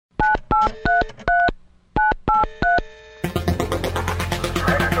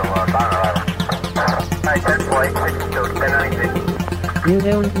You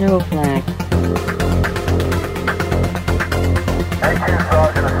don't know flag. Thank you,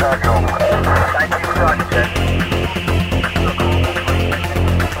 Sergeant Essential. Thank you, Sergeant.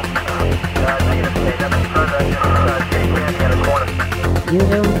 You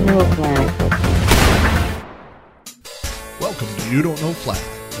don't know flag. Welcome to You Don't Know Flag,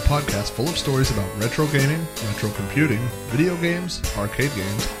 a podcast full of stories about retro gaming, retro computing, video games, arcade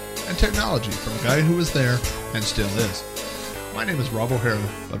games, and technology from a guy who was there and still is. My name is Rob O'Hara,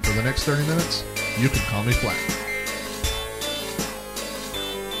 but for the next 30 minutes, you can call me Flag.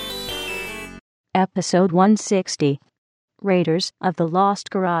 Episode 160, Raiders of the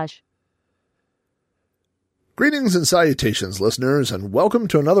Lost Garage. Greetings and salutations, listeners, and welcome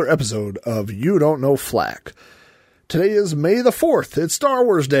to another episode of You Don't Know Flack. Today is May the 4th. It's Star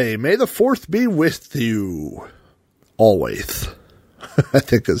Wars Day. May the 4th be with you. Always. I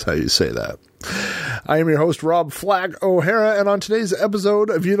think is how you say that. I am your host, Rob Flack O'Hara, and on today's episode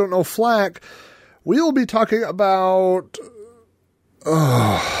of You Don't Know Flack, we will be talking about...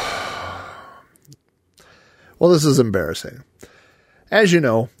 well, this is embarrassing. As you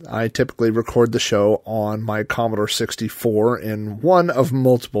know, I typically record the show on my Commodore 64 in one of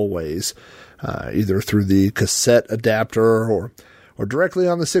multiple ways, either through the cassette adapter or directly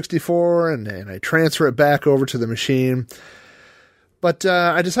on the 64, and I transfer it back over to the machine. But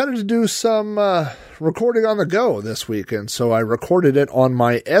I decided to do some recording on the go this week, and so I recorded it on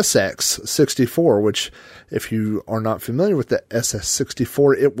my SX64, which, if you are not familiar with the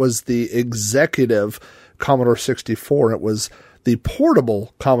SX64, it was the executive Commodore 64. It was the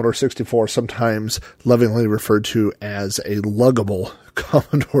portable Commodore 64, sometimes lovingly referred to as a luggable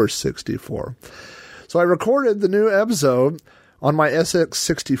Commodore 64. So I recorded the new episode on my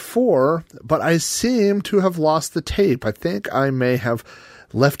SX64, but I seem to have lost the tape. I think I may have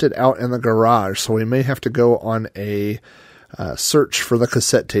left it out in the garage, so we may have to go on a search for the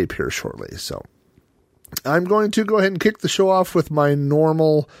cassette tape here shortly. So I'm going to go ahead and kick the show off with my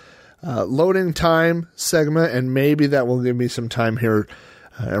normal loading time segment, and maybe that will give me some time here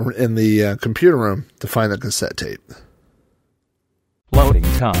in the computer room to find the cassette tape. Loading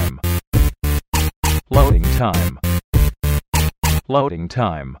time. Loading time. Loading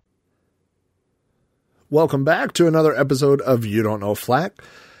time. Welcome back to another episode of You Don't Know Flack.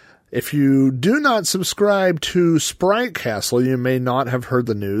 If you do not subscribe to Sprite Castle, you may not have heard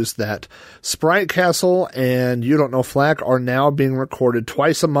the news that Sprite Castle and You Don't Know Flack are now being recorded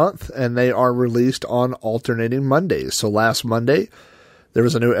twice a month, and they are released on alternating Mondays. So last Monday, there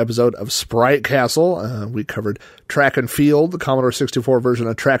was a new episode of Sprite Castle. We covered Track and Field, the Commodore 64 version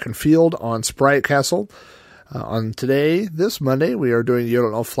of Track and Field on Sprite Castle. On today, this Monday, we are doing You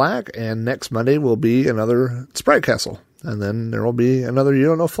Don't Know Flack, and next Monday will be another Sprite Castle. And then there will be another You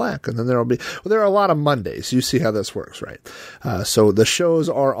Don't Know Flack. And then there are a lot of Mondays. You see how this works, right? So the shows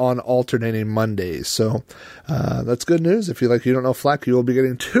are on alternating Mondays. So that's good news. If you like You Don't Know Flack, you will be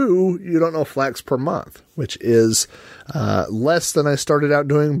getting 2 You Don't Know Flacks per month, which is less than I started out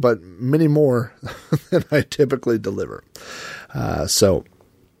doing, but many more than I typically deliver. So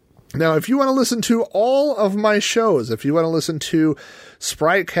now, if you want to listen to all of my shows, if you want to listen to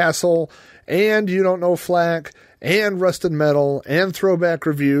Sprite Castle and You Don't Know Flack and Rusted Metal, and Throwback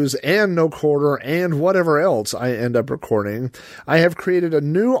Reviews, and No Quarter, and whatever else I end up recording, I have created a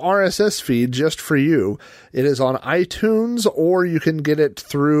new RSS feed just for you. It is on iTunes, or you can get it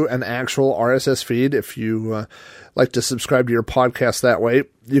through an actual RSS feed if you like to subscribe to your podcast that way.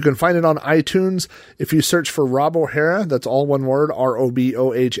 You can find it on iTunes if you search for Rob O'Hara, that's all one word,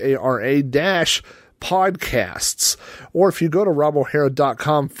 ROBOHARA- podcasts. Or if you go to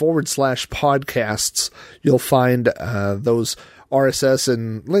robohara.com/podcasts, you'll find those RSS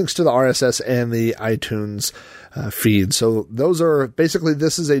and links to the RSS and the iTunes feed. So those are basically,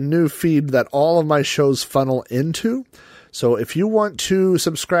 this is a new feed that all of my shows funnel into. So if you want to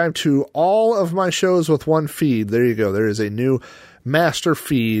subscribe to all of my shows with one feed, there you go. There is a new master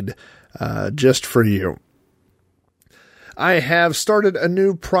feed just for you. I have started a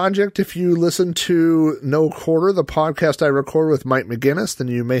new project. If you listen to No Quarter, the podcast I record with Mike McGinnis, then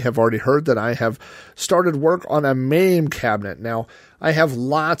you may have already heard that I have started work on a MAME cabinet. Now, I have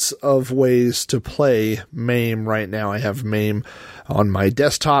lots of ways to play MAME right now. I have MAME on my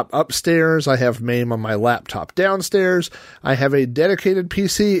desktop upstairs. I have MAME on my laptop downstairs. I have a dedicated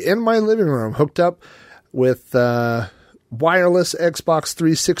PC in my living room hooked up with wireless Xbox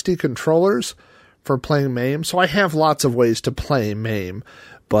 360 controllers for playing MAME. So I have lots of ways to play MAME,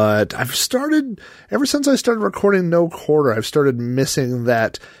 but ever since I started recording No Quarter, I've started missing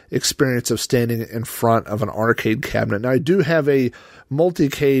that experience of standing in front of an arcade cabinet. Now, I do have a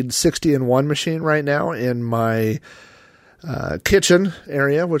Multicade 60-in-1 machine right now in my kitchen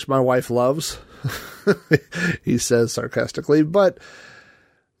area, which my wife loves, he says sarcastically, but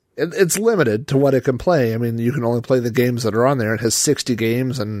it's limited to what it can play. I mean, you can only play the games that are on there. It has 60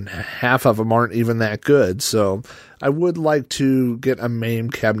 games, and half of them aren't even that good. So I would like to get a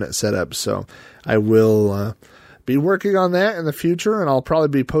MAME cabinet set up. So I will be working on that in the future, and I'll probably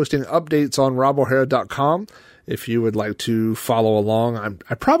be posting updates on RobO'Hara.com if you would like to follow along.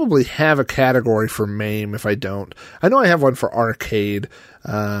 I probably have a category for MAME if I don't. I know I have one for arcade,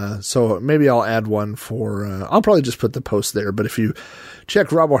 so maybe I'll add one for... I'll probably just put the post there, but if you check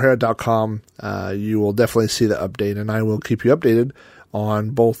RobO'Hara.com, you will definitely see the update, and I will keep you updated on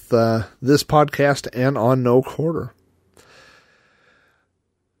both this podcast and on No Quarter.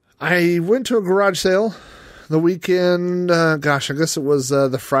 I went to a garage sale the weekend, I guess it was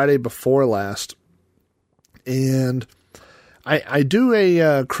the Friday before last, and I do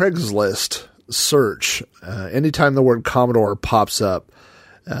a Craigslist search. Anytime the word Commodore pops up,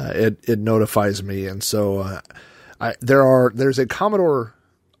 it notifies me, and so there's a Commodore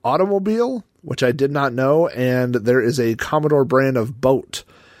automobile, which I did not know, and there is a Commodore brand of boat.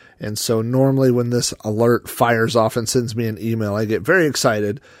 And so normally when this alert fires off and sends me an email, I get very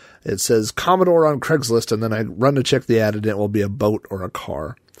excited. It says Commodore on Craigslist, and then I run to check the ad, and it will be a boat or a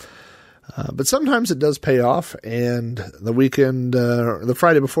car. But sometimes it does pay off, and the weekend, the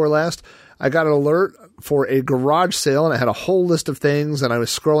Friday before last, I got an alert for a garage sale, and I had a whole list of things, and I was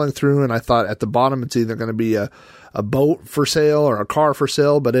scrolling through, and I thought at the bottom it's either going to be a boat for sale or a car for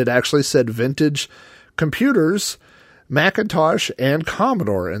sale, but it actually said vintage computers, Macintosh, and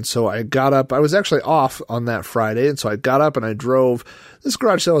Commodore. And so I got up. I was actually off on that Friday, and so I got up and I drove. This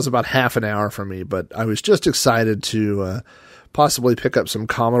garage sale was about half an hour from me, but I was just excited to possibly pick up some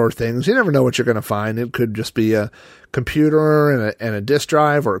Commodore things. You never know what you're going to find. It could just be a computer and a disk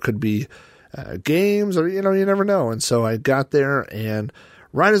drive, or it could be games, or, you never know. And so I got there, and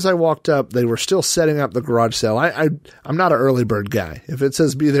right as I walked up, they were still setting up the garage sale. I'm not an early bird guy. If it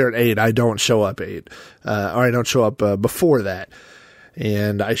says be there at 8, I don't show up 8, or I don't show up before that.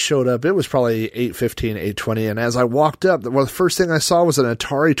 And I showed up, it was probably 8:15, 8:20, and as I walked up, the first thing I saw was an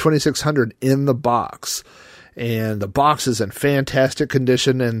Atari 2600 in the box. And the box is in fantastic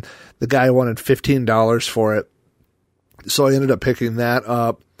condition, and the guy wanted $15 for it. So I ended up picking that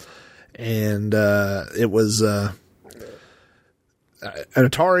up, and it was an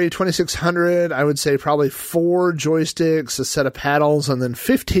Atari 2600, I would say probably 4 joysticks, a set of paddles, and then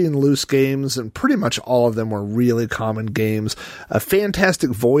 15 loose games, and pretty much all of them were really common games. A Fantastic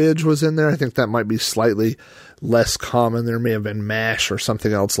Voyage was in there. I think that might be slightly less common. There may have been MASH or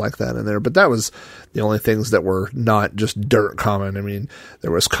something else like that in there, but that was the only things that were not just dirt common. I mean, there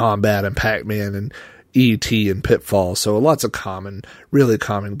was Combat and Pac-Man and E.T. and Pitfall, so lots of really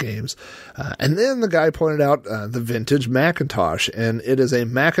common games. And then the guy pointed out the vintage Macintosh, and it is a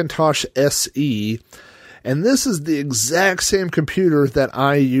Macintosh SE, and this is the exact same computer that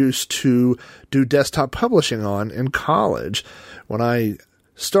I used to do desktop publishing on in college. When I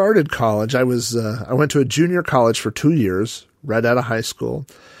started college, I went to a junior college for 2 years, right out of high school.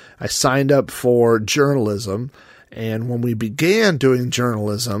 I signed up for journalism, and when we began doing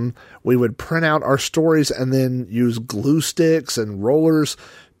journalism, we would print out our stories and then use glue sticks and rollers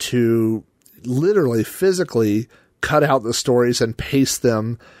to literally physically cut out the stories and paste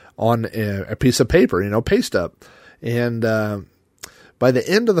them on a piece of paper, paste up. And by the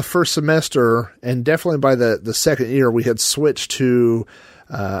end of the first semester, and definitely by the second year, we had switched to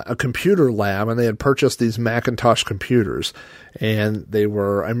a computer lab, and they had purchased these Macintosh computers, and I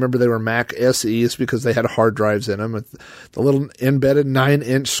remember they were Mac SEs because they had hard drives in them, the little embedded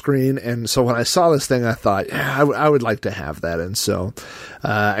 9-inch screen. And so when I saw this thing, I thought, yeah, I would like to have that. And so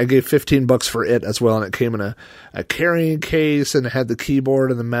I gave $15 for it as well, and it came in a carrying case, and it had the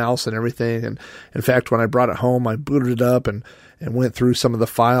keyboard and the mouse and everything. And in fact, when I brought it home, I booted it up and went through some of the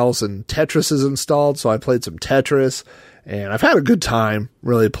files, and Tetris is installed, so I played some Tetris. And I've had a good time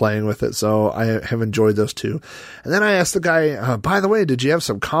really playing with it, so I have enjoyed those two. And then I asked the guy, by the way, did you have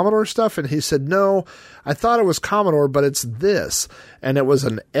some Commodore stuff? And he said, no, I thought it was Commodore, but it's this. And it was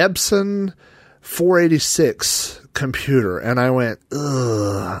an Epson 486 computer. And I went,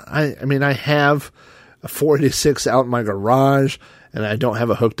 ugh. I mean, I have a 486 out in my garage, and I don't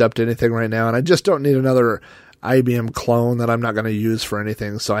have it hooked up to anything right now, and I just don't need another IBM clone that I'm not going to use for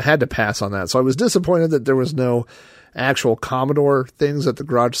anything. So I had to pass on that. So I was disappointed that there was no actual Commodore things at the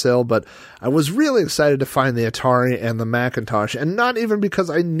garage sale, but I was really excited to find the Atari and the Macintosh, and not even because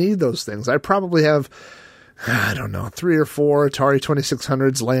I need those things. I probably have, 3 or 4 Atari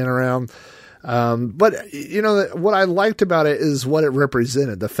 2600s laying around. But, what I liked about it is what it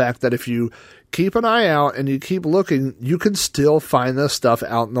represented. The fact that if you keep an eye out and you keep looking, you can still find this stuff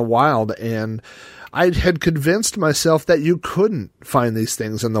out in the wild. And I had convinced myself that you couldn't find these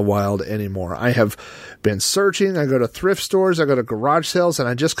things in the wild anymore. I have been searching. I go to thrift stores. I go to garage sales, and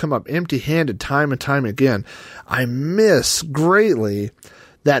I just come up empty-handed time and time again. I miss greatly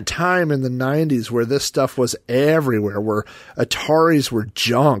that time in the 90s where this stuff was everywhere, where Ataris were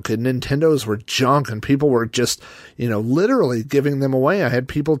junk and Nintendos were junk, and people were just, literally giving them away. I had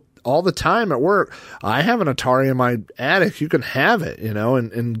people all the time at work. I have an Atari in my attic. You can have it,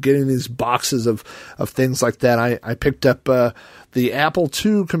 and getting these boxes of things like that. I picked up the Apple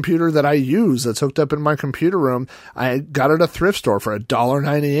II computer that I use that's hooked up in my computer room. I got it at a thrift store for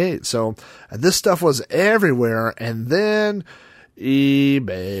 $1.98. So this stuff was everywhere. And then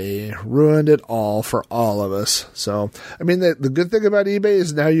eBay ruined it all for all of us. So, the good thing about eBay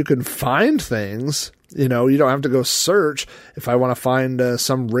is now you can find things. You don't have to go search. If I want to find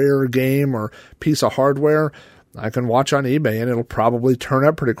some rare game or piece of hardware, I can watch on eBay and it'll probably turn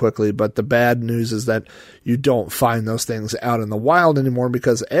up pretty quickly. But the bad news is that you don't find those things out in the wild anymore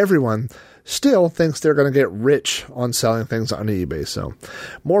because everyone still thinks they're going to get rich on selling things on eBay. So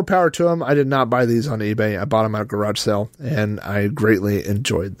more power to them. I did not buy these on eBay. I bought them at a garage sale and I greatly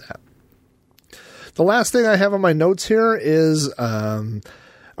enjoyed that. The last thing I have on my notes here is a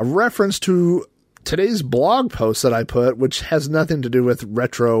reference to today's blog post that I put, which has nothing to do with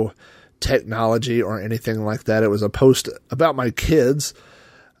retro technology or anything like that. It was a post about my kids,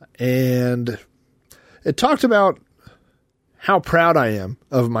 and it talked about how proud I am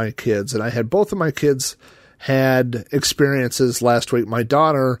of my kids. And I had both of my kids had experiences last week. My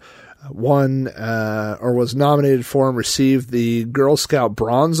daughter won or was nominated for and received the Girl Scout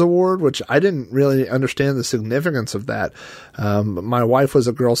Bronze Award, which I didn't really understand the significance of that. My wife was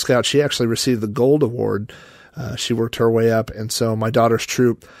a Girl Scout. She actually received the Gold Award. She worked her way up. And so my daughter's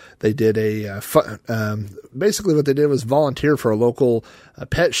troop, they did basically what they did was volunteer for a local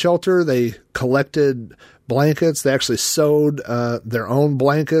pet shelter. They collected blankets. They actually sewed their own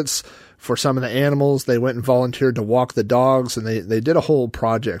blankets for some of the animals. They went and volunteered to walk the dogs, and they did a whole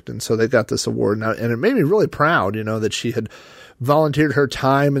project. And so they got this award. Now, and it made me really proud, that she had volunteered her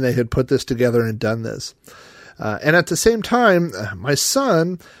time and they had put this together and done this. And at the same time, my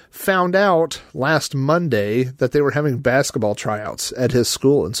son found out last Monday that they were having basketball tryouts at his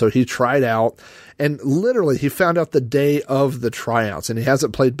school. And so he tried out, and literally he found out the day of the tryouts, and he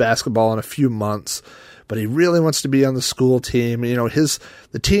hasn't played basketball in a few months, but he really wants to be on the school team.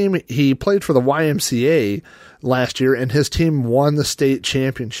 The team, he played for the YMCA last year, and his team won the state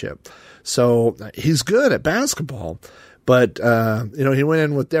championship. So he's good at basketball. But, he went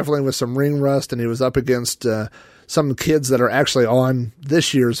in definitely with some ring rust, and he was up against some kids that are actually on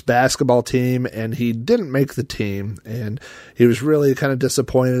this year's basketball team, and he didn't make the team, and he was really kind of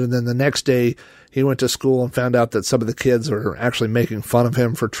disappointed. And then the next day he went to school and found out that some of the kids were actually making fun of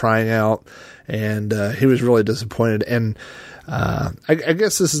him for trying out, and he was really disappointed. And I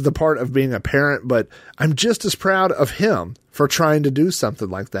guess this is the part of being a parent, but I'm just as proud of him for trying to do something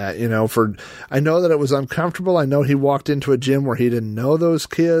like that. I know that it was uncomfortable. I know he walked into a gym where he didn't know those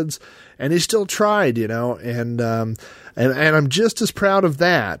kids, and he still tried, and I'm just as proud of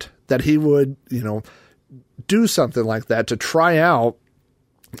that he would, do something like that to try out,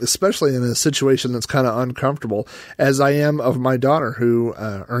 especially in a situation that's kind of uncomfortable, as I am of my daughter who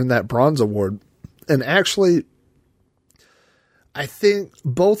earned that bronze award. And actually, I think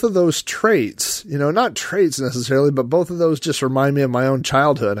both of those traits, not traits necessarily, but both of those just remind me of my own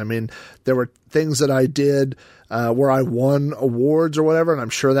childhood. There were things that I did where I won awards or whatever, and I'm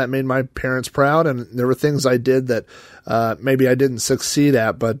sure that made my parents proud. And there were things I did that maybe I didn't succeed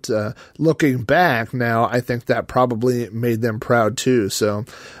at, but looking back now, I think that probably made them proud too. So,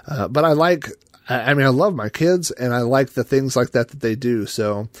 but I love my kids, and I like the things like that they do.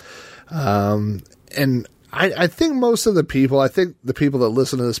 So, and I think the people that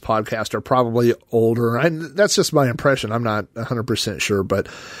listen to this podcast are probably older. That's just my impression. I'm not 100% sure, but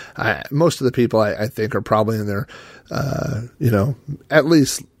most of the people I think are probably in their, at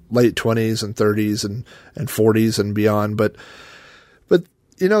least late 20s and 30s and 40s and beyond. But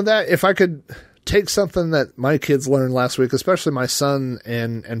that if I could take something that my kids learned last week, especially my son,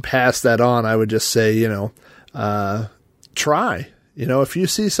 and pass that on, I would just say, try. If you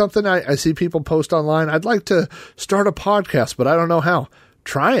see something, I see people post online, I'd like to start a podcast, but I don't know how.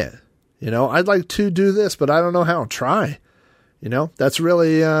 Try it. I'd like to do this, but I don't know how. Try. That's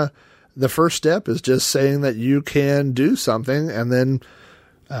really the first step, is just saying that you can do something, and then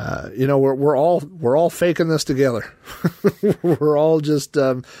we're all faking this together. We're all just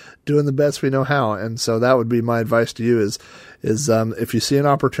doing the best we know how. And so that would be my advice to you is if you see an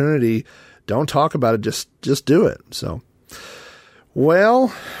opportunity, don't talk about it. Just do it. So,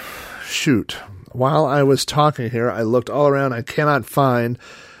 well, shoot. While I was talking here, I looked all around. I cannot find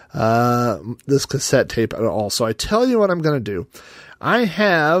this cassette tape at all. So I tell you what I'm going to do. I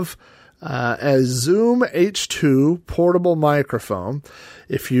have a Zoom H2 portable microphone.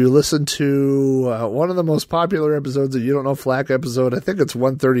 If you listen to one of the most popular episodes of You Don't Know Flack episode, I think it's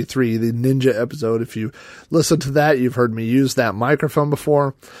 133, the Ninja episode. If you listen to that, you've heard me use that microphone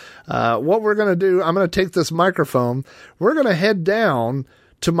before. What we're going to do, I'm going to take this microphone. We're going to head down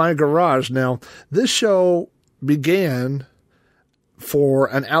to my garage. Now, this show began for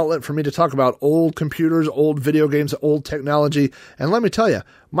an outlet for me to talk about old computers, old video games, old technology. And let me tell you,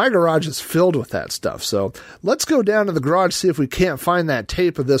 my garage is filled with that stuff. So let's go down to the garage, see if we can't find that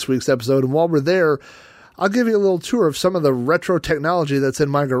tape of this week's episode. And while we're there, I'll give you a little tour of some of the retro technology that's in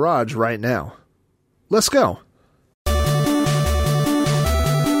my garage right now. Let's go.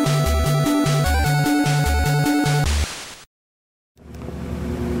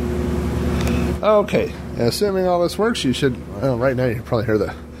 Okay, assuming all this works, you should, well, right now you can probably hear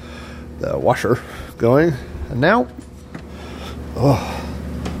the washer going. And now,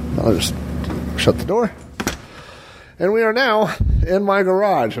 I'll just shut the door. And we are now in my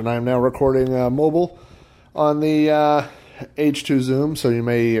garage, and I'm now recording mobile on the H2 Zoom, so it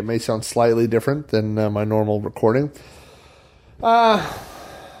may sound slightly different than my normal recording. Let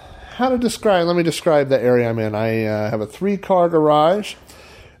me describe the area I'm in. I have a 3-car garage.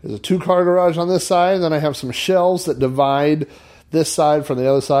 There's a 2-car garage on this side, and then I have some shelves that divide this side from the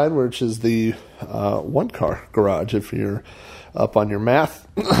other side, which is the 1-car garage, if you're up on your math.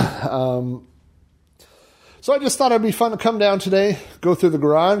 So I just thought it'd be fun to come down today, go through the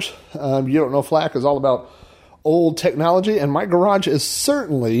garage. You Don't Know Flack is all about old technology, and my garage is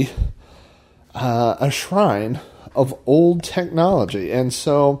certainly a shrine of old technology. And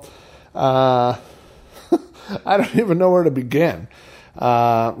so I don't even know where to begin.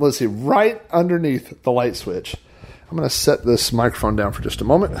 Let's see, right underneath the light switch. I'm going to set this microphone down for just a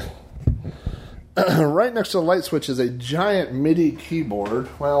moment. Right next to the light switch is a giant MIDI keyboard.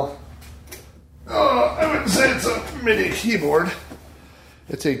 Well, I wouldn't say it's a MIDI keyboard.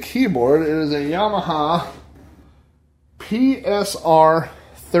 It's a keyboard. It is a Yamaha PSR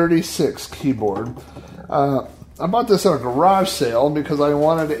 36 keyboard. I bought this at a garage sale because I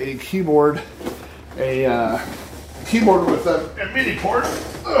wanted a keyboard with a MIDI port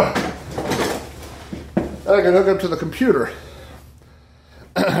that I could hook up to the computer.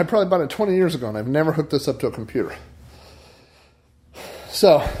 I probably bought it 20 years ago, and I've never hooked this up to a computer.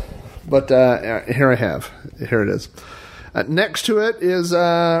 So, but here I have. Here it is. Right next to it is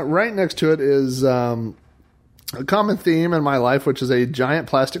a common theme in my life, which is a giant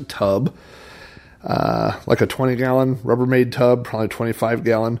plastic tub, like a 20-gallon Rubbermaid tub, probably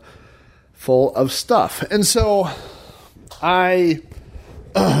 25-gallon, full of stuff. And so I'm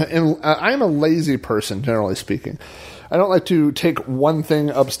a lazy person, generally speaking. I don't like to take one thing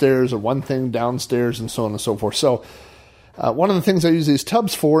upstairs or one thing downstairs and so on and so forth. So one of the things I use these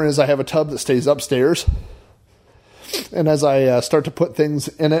tubs for is I have a tub that stays upstairs. And as I start to put things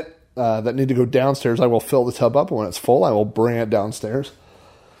in it that need to go downstairs, I will fill the tub up. And when it's full, I will bring it downstairs.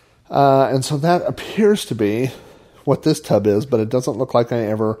 And so that appears to be what this tub is, but it doesn't look like I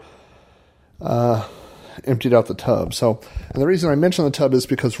ever emptied out the tub. So, and the reason I mention the tub is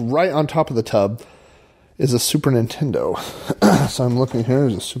because right on top of the tub is a Super Nintendo. So I'm looking here.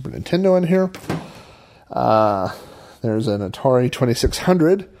 There's a Super Nintendo in here. There's an Atari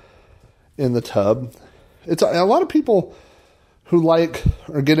 2600 in the tub. It's a lot of people who like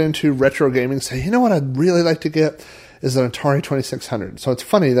or get into retro gaming say, you know what I'd really like to get is an Atari 2600. So it's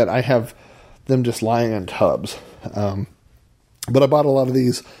funny that I have them just lying in tubs. But I bought a lot of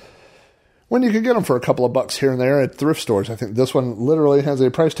these when you could get them for a couple of bucks here and there at thrift stores. I think this one literally has a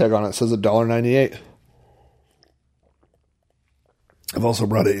price tag on it. It says $1.98. I've also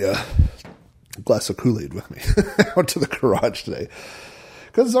brought a glass of Kool-Aid with me out to the garage today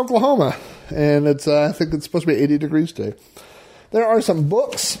because it's Oklahoma, and it's I think it's supposed to be 80 degrees today. There are some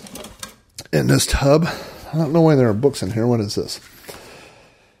books in this tub. I don't know why there are books in here. What is this?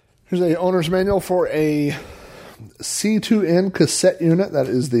 Here's a owner's manual for a C2N cassette unit. That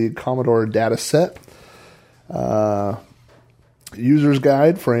is the Commodore data set. User's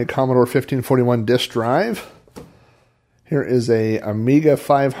guide for a Commodore 1541 disk drive. Here is a Amiga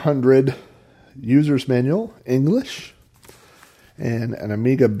 500 user's manual, English, and an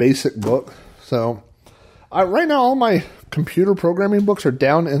Amiga basic book. So Right now, all my computer programming books are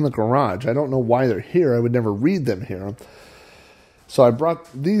down in the garage. I don't know why they're here. I would never read them here. So I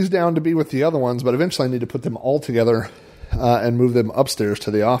brought these down to be with the other ones, but eventually I need to put them all together and move them upstairs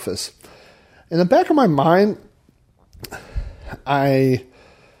to the office. In the back of my mind, I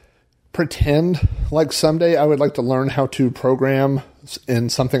pretend like someday I would like to learn how to program in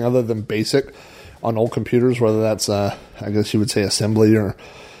something other than BASIC on old computers, whether that's, I guess you would say, assembly or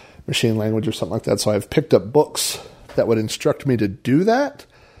machine language or something like that. So I've picked up books that would instruct me to do that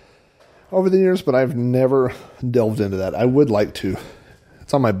over the years, but I've never delved into that. I would like to.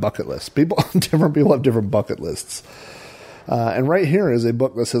 It's on my bucket list. Different people have different bucket lists. And right here is a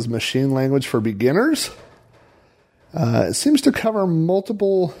book that says Machine Language for Beginners. It seems to cover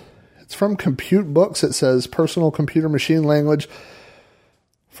multiple. It's from Compute Books. It says Personal Computer Machine Language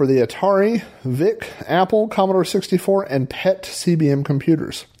for the Atari, VIC, Apple, Commodore 64, and PET CBM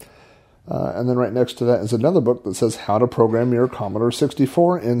computers. And then right next to that is another book that says How to Program Your Commodore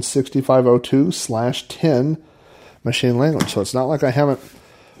 64 in 6502/10 machine language. So it's not like I haven't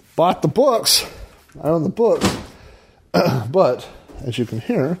bought the books. I own the books. But, as you can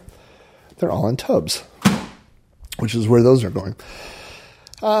hear, they're all in tubs, which is where those are going.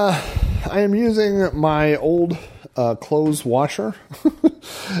 I am using my old clothes washer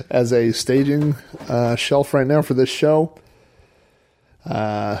as a staging shelf right now for this show.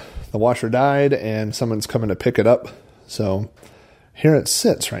 The washer died, and someone's coming to pick it up. So here it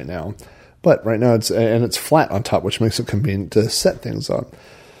sits right now. But right now it's flat on top, which makes it convenient to set things on.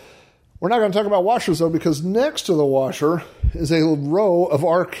 We're not going to talk about washers, though, because next to the washer is a row of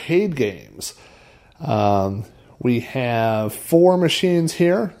arcade games. We have 4 machines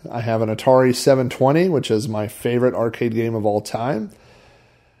here. I have an Atari 720, which is my favorite arcade game of all time.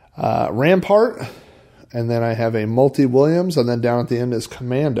 Rampart, and then I have a Multi-Williams, and then down at the end is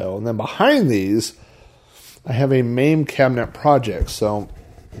Commando. And then behind these, I have a MAME cabinet project. So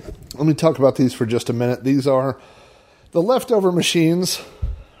let me talk about these for just a minute. These are the leftover machines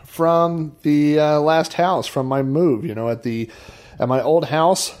from the last house, from my move. You know, at my old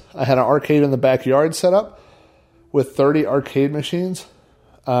house, I had an arcade in the backyard set up with 30 arcade machines.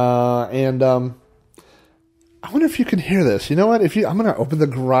 And I wonder if you can hear this. You know what? I'm going to open the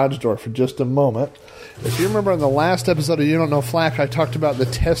garage door for just a moment. If you remember in the last episode of You Don't Know Flack, I talked about the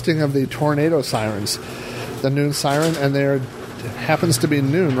testing of the tornado sirens, the noon siren, and there happens to be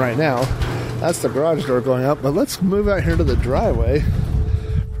noon right now. That's the garage door going up. But let's move out here to the driveway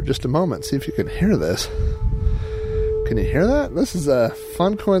for just a moment. See if you can hear this. Can you hear that? This is a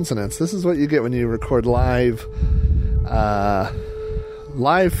fun coincidence. This is what you get when you record live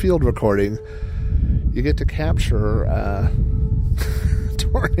field recording. You get to capture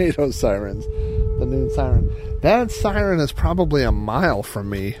tornado sirens, the noon siren. That siren is probably a mile from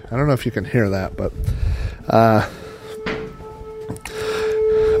me. I don't know if you can hear that, but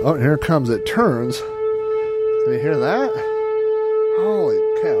oh, here it comes. It turns. Can you hear that? Holy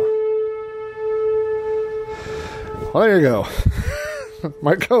cow. Well, there you go.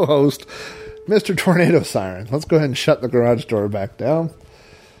 My co-host, Mr. Tornado Siren. Let's go ahead and shut the garage door back down.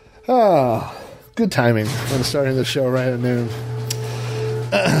 Good timing when starting the show right at noon.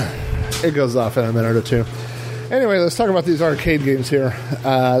 It goes off in a minute or two. Anyway, let's talk about these arcade games here.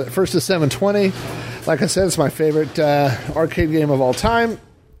 First is 720. Like I said, it's my favorite arcade game of all time.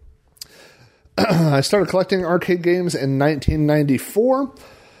 I started collecting arcade games in 1994.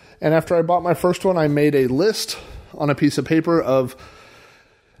 And after I bought my first one, I made a list on a piece of paper of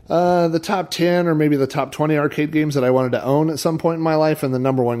the top 10 or maybe the top 20 arcade games that I wanted to own at some point in my life, and the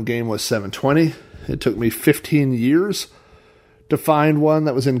number one game was 720. It took me 15 years to find one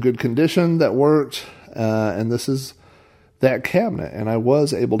that was in good condition, that worked, and this is that cabinet, and I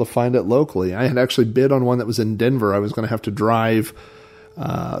was able to find it locally. I had actually bid on one that was in Denver. I was going to have to drive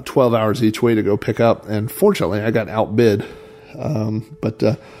 12 hours each way to go pick up, and fortunately I got outbid.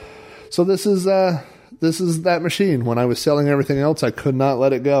 So this is that machine. When I was selling everything else, I could not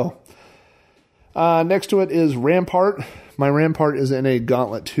let it go. Next to it is Rampart. My Rampart is in a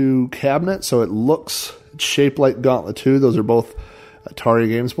Gauntlet 2 cabinet, so it's shaped like Gauntlet 2. Those are both Atari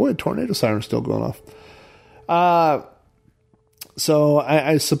games. Boy, tornado siren's still going off. So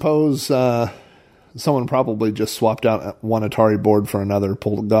I suppose someone probably just swapped out one Atari board for another,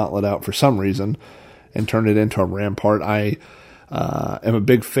 pulled a Gauntlet out for some reason, and turned it into a Rampart. I am a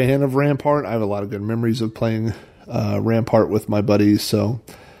big fan of Rampart. I have a lot of good memories of playing Rampart with my buddies. So,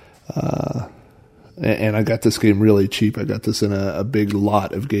 and I got this game really cheap. I got this in a big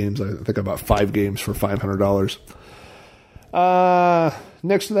lot of games. I think I bought 5 games for $500.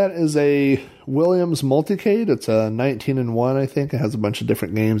 Next to that is a Williams Multicade. It's a 19-1, I think. It has a bunch of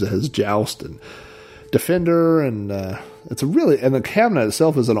different games. It has Joust and Defender, and it's and the cabinet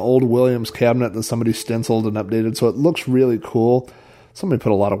itself is an old Williams cabinet that somebody stenciled and updated, so it looks really cool. Somebody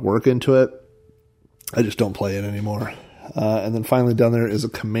put a lot of work into it. I just don't play it anymore. And then finally down there is a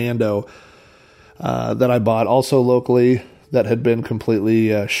Commando that I bought also locally that had been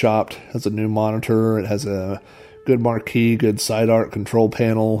completely shopped. It has a new monitor. It has a good marquee, good side art, control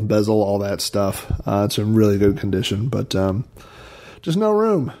panel, bezel, all that stuff. It's in really good condition, but just no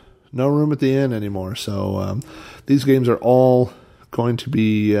room. No room at the inn anymore. So these games are all going to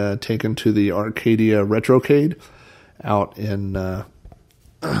be taken to the Arcadia Retrocade out in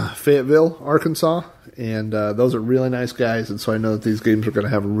Fayetteville, Arkansas. And those are really nice guys. And so I know that these games are going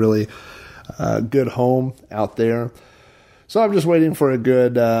to have a really good home out there. So I'm just waiting for a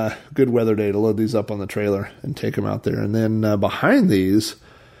good weather day to load these up on the trailer and take them out there. And then behind these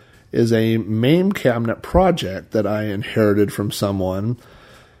is a MAME cabinet project that I inherited from someone.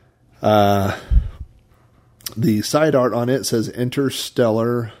 The side art on it says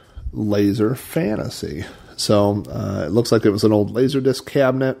Interstellar Laser Fantasy. So it looks like it was an old Laserdisc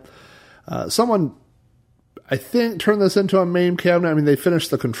cabinet. Someone, I think, turned this into a MAME cabinet. I mean, they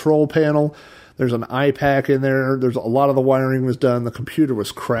finished the control panel. There's an iPack in there. There's a lot of the wiring was done. The computer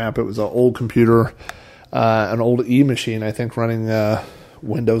was crap. It was an old computer, an old E-machine, I think, running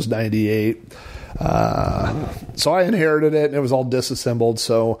Windows 98. So I inherited it, and it was all disassembled.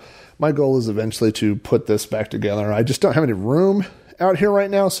 So my goal is eventually to put this back together. I just don't have any room out here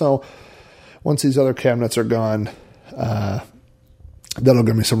right now, so once these other cabinets are gone, that'll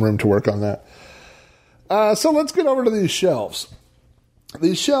give me some room to work on that. So let's get over to these shelves.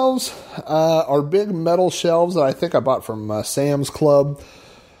 These shelves are big metal shelves that I think I bought from Sam's Club.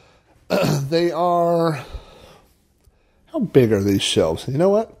 They are... How big are these shelves? You know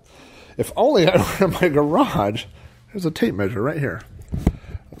what? If only I were in my garage. There's a tape measure right here.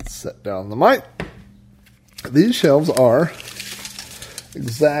 Let's set down the mic. These shelves are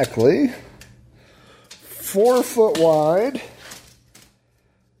exactly 4 foot wide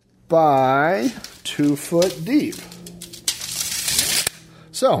by 2 foot deep.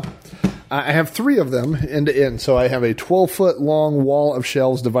 So, I have 3 of them end to end. So I have a 12-foot long wall of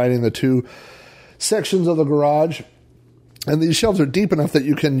shelves dividing the 2 sections of the garage. And these shelves are deep enough that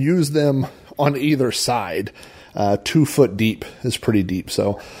you can use them on either side. 2 foot deep is pretty deep.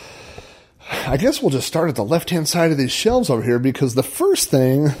 So I guess we'll just start at the left-hand side of these shelves over here, because the first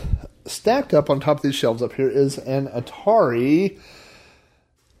thing stacked up on top of these shelves up here is an Atari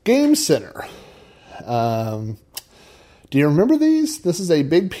Game Center. Do you remember these? This is a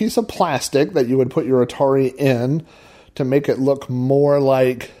big piece of plastic that you would put your Atari in to make it look more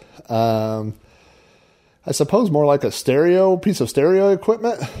like, I suppose more like a piece of stereo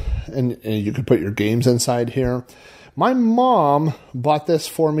equipment. And you could put your games inside here. My mom bought this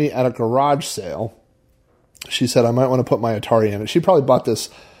for me at a garage sale. She said I might want to put my Atari in it. She probably bought this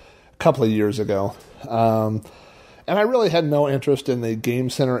a couple of years ago. And I really had no interest in the Game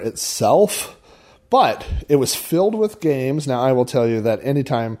Center itself. But it was filled with games. Now, I will tell you that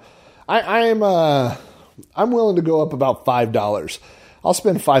anytime I'm willing to go up about $5. I'll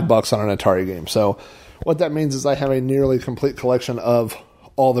spend $5 on an Atari game. So what that means is I have a nearly complete collection of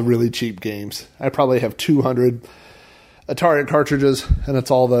all the really cheap games. I probably have 200 Atari cartridges, and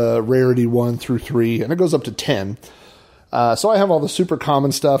it's all the rarity 1 through 3, and it goes up to 10. So I have all the super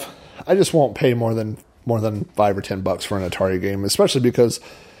common stuff. I just won't pay more than $5 or $10 for an Atari game, especially because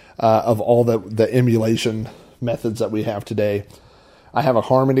of all the emulation methods that we have today. I have a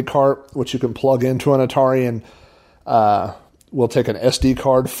Harmony cart, which you can plug into an Atari, and we'll take an SD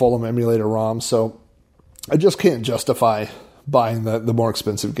card full of emulator ROMs. So I just can't justify buying the more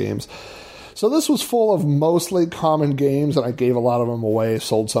expensive games. So this was full of mostly common games, and I gave a lot of them away,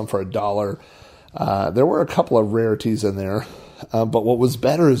 sold some for $1. There were a couple of rarities in there, but what was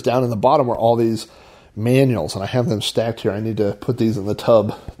better is down in the bottom were all these manuals, and I have them stacked here. I need to put these in the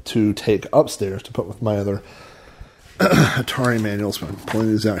tub to take upstairs to put with my other Atari manuals. I'm pulling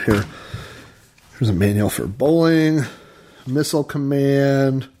these out here. Here's a manual for bowling, Missile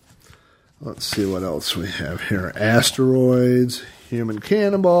Command. Let's see what else we have here. Asteroids, Human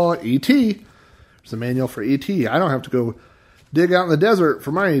Cannonball, E.T. There's a manual for E.T. I don't have to go dig out in the desert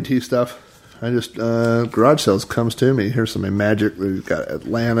for my E.T. stuff. I just, garage sales comes to me. Here's some Magic. We've got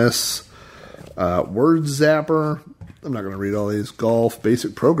Atlantis, Word Zapper. I'm not going to read all these. Golf,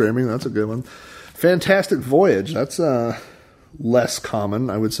 Basic Programming. That's a good one. Fantastic Voyage. That's less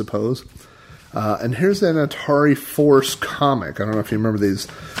common, I would suppose. And here's an Atari Force comic. I don't know if you remember these.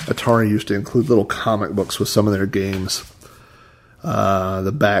 Atari used to include little comic books with some of their games.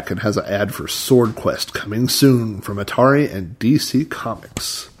 The back, it has an ad for Sword Quest coming soon from Atari and DC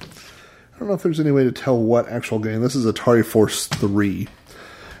Comics. don't know if there's any way to tell what actual game. This is Atari Force 3.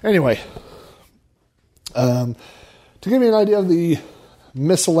 Anyway, to give you an idea of the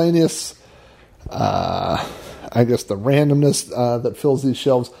miscellaneous, I guess the randomness that fills these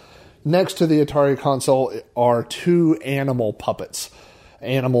shelves, next to the Atari console are 2 animal puppets.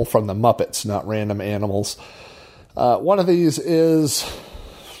 Animal from the Muppets, not random animals. One of these is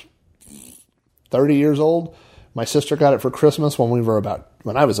 30 years old. My sister got it for Christmas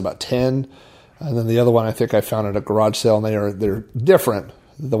when I was about 10. And then the other one I think I found at a garage sale, and they're different.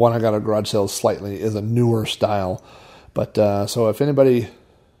 The one I got at a garage sale is a newer style. But so if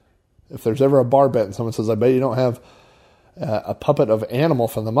there's ever a bar bet and someone says, I bet you don't have a puppet of Animal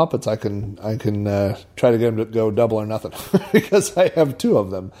from the Muppets, I can try to get them to go double or nothing because I have 2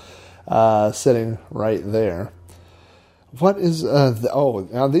 of them sitting right there. What is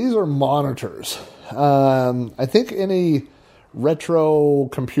now these are monitors. I think any retro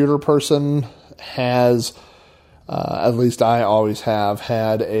computer person has, at least I always have,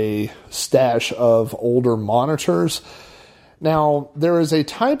 had a stash of older monitors. Now, there is a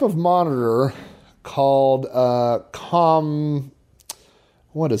type of monitor called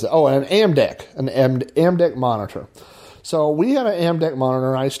what is it? Oh, an AMDEC, an AMDEC monitor. So we had an AMDEC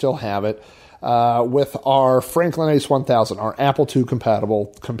monitor, I still have it, with our Franklin Ace 1000, our Apple II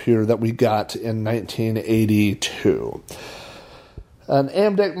compatible computer that we got in 1982. An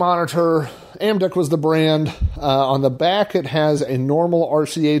AMDEC monitor, AMDEC was the brand. On the back, it has a normal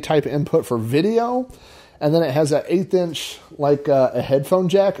RCA type input for video, and then it has an 1/8 inch, like a headphone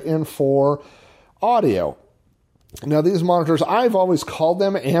jack in for audio. Now, these monitors, I've always called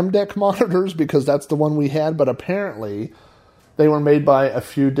them AMDEC monitors because that's the one we had, but apparently they were made by a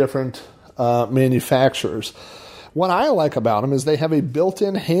few different manufacturers. What I like about them is they have a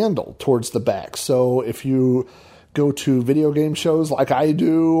built-in handle towards the back. So if you go to video game shows like I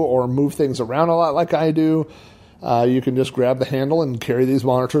do, or move things around a lot like I do, you can just grab the handle and carry these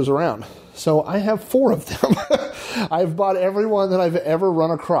monitors around. So I have 4 of them. I've bought every one that I've ever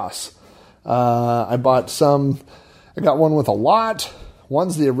run across. I got one with a lot.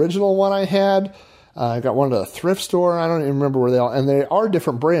 One's the original one I had. I got one at a thrift store. I don't even remember where they are. And they are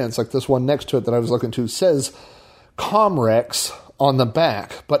different brands. Like this one next to it that I was looking to says Comrex on the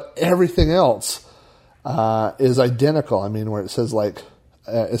back, but everything else is identical. I mean, where it says it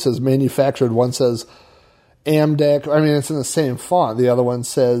says manufactured. One says AMDEC. I mean, it's in the same font. The other one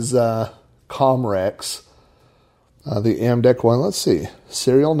says Comrex. The AMDEC one, let's see,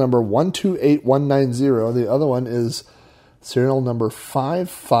 serial number 128190. The other one is serial number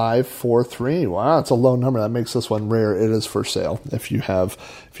 5543. Wow, it's a low number. That makes this one rare. It is for sale if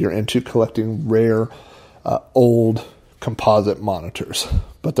you're into collecting rare, old composite monitors.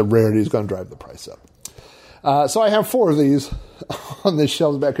 But the rarity is going to drive the price up. So I have 4 of these on the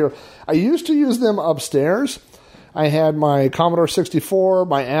shelves back here. I used to use them upstairs. I had my Commodore 64,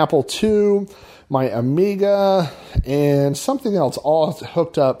 my Apple II, my Amiga, and something else all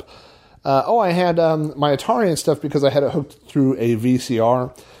hooked up. I had my Atari and stuff because I had it hooked through a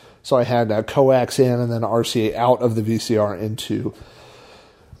VCR. So I had coax in and then RCA out of the VCR into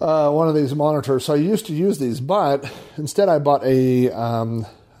one of these monitors. So I used to use these, but instead I bought a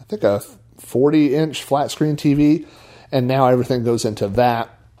 40-inch flat screen TV, and now everything goes into that.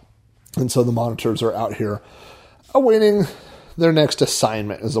 And so the monitors are out here awaiting their next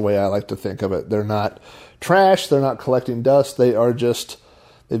assignment, is the way I like to think of it. They're not trash. They're not collecting dust. They've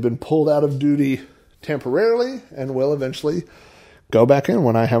been pulled out of duty temporarily and will eventually go back in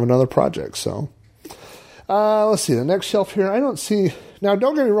when I have another project. So let's see. The next shelf here, I don't see. Now,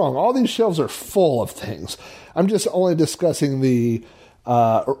 don't get me wrong. All these shelves are full of things. I'm just only discussing the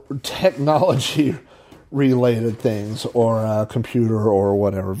technology-related things, or computer or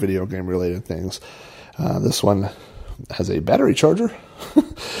whatever, video game-related things. This one has a battery charger.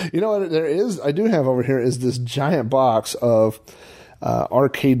 You know what I do have over here is this giant box of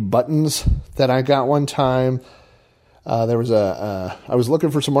arcade buttons that I got one time. I was looking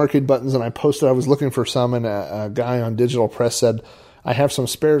for some arcade buttons, and I posted I was looking for some, and a guy on Digital Press said, I have some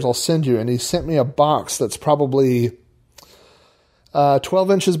spares, I'll send you. And he sent me a box that's probably 12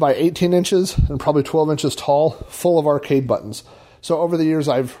 inches by 18 inches and probably 12 inches tall, full of arcade buttons. So over the years,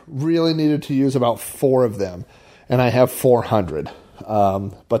 I've really needed to use about 4 of them, and I have 400.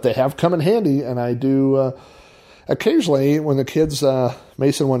 But they have come in handy, and I do occasionally, when the kids,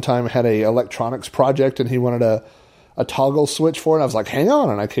 Mason one time had a electronics project, and he wanted a toggle switch for it. I was like, hang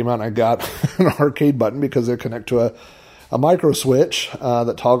on. And I came out and I got an arcade button because they connect to a micro switch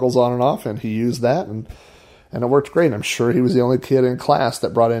that toggles on and off, and he used that, and it worked great. I'm sure he was the only kid in class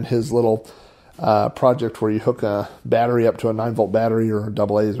that brought in his little project where you hook a battery up to a 9-volt battery or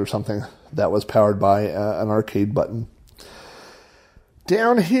AA or something that was powered by an arcade button.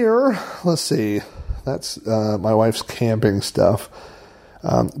 Down here, let's see, that's my wife's camping stuff.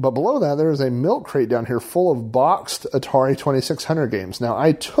 But below that, there is a milk crate down here full of boxed Atari 2600 games. Now,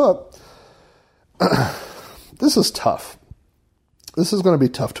 I took... this is tough. This is going to be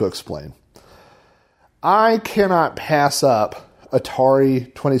tough to explain. I cannot pass up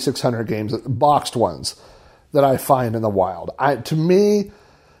Atari 2600 games, boxed ones, that I find in the wild. To me,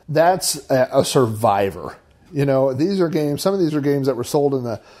 that's a survivor. You know, these are games, some of these are games that were sold in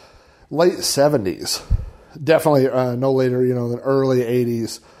the late 70s. Definitely no later, than early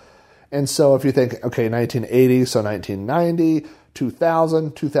 80s. And so if you think, okay, 1980, so 1990,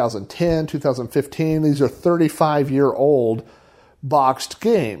 2000, 2010, 2015, these are 35-year-old boxed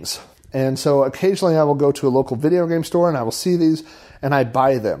games. And so occasionally I will go to a local video game store and I will see these and I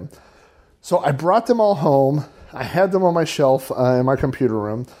buy them. So I brought them all home. I had them on my shelf in my computer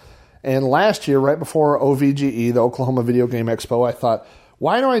room. And last year, right before OVGE, the Oklahoma Video Game Expo, I thought,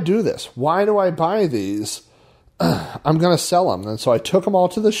 why do I do this? Why do I buy these? I'm going to sell them. And so I took them all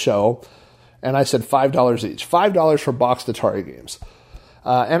to the show and I said $5 each. $5 for boxed Atari games.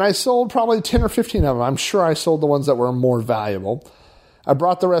 And I sold probably 10 or 15 of them. I'm sure I sold the ones that were more valuable. I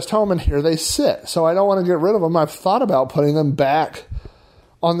brought the rest home, and here they sit. So I don't want to get rid of them. I've thought about putting them back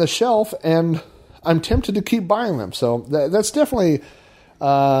on the shelf, and I'm tempted to keep buying them. So that's definitely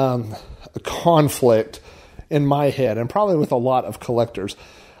a conflict in my head, and probably with a lot of collectors.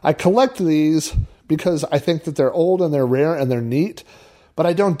 I collect these because I think that they're old and they're rare and they're neat, but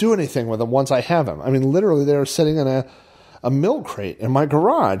I don't do anything with them once I have them. I mean, literally, they're sitting in a milk crate in my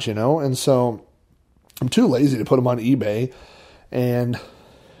garage, and so I'm too lazy to put them on eBay. And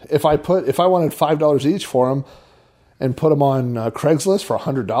if I wanted $5 each for them and put them on Craigslist for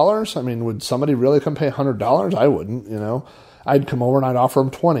 $100, I mean, would somebody really come pay $100? I wouldn't, I'd come over and I'd offer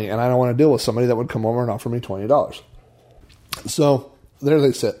them $20, and I don't want to deal with somebody that would come over and offer me $20. So there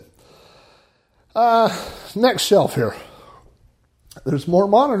they sit. Next shelf here. There's more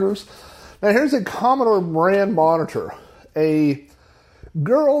monitors. Now here's a Commodore brand monitor. A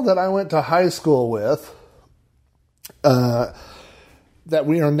girl that I went to high school with, that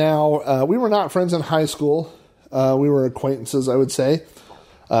we are now, we were not friends in high school. We were acquaintances, I would say,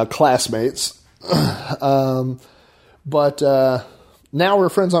 classmates. But now we're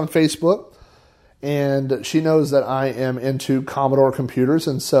friends on Facebook, and she knows that I am into Commodore computers,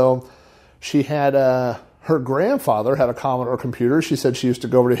 and so she had, her grandfather had a Commodore computer. She said she used to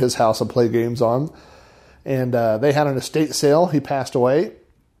go over to his house and play games on, and they had an estate sale. He passed away.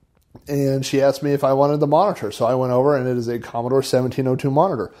 And she asked me if I wanted the monitor. So I went over, and it is a Commodore 1702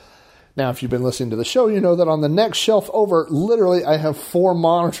 monitor. Now, if you've been listening to the show, you know that on the next shelf over, literally, I have 4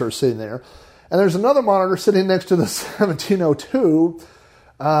 monitors sitting there. And there's another monitor sitting next to the 1702,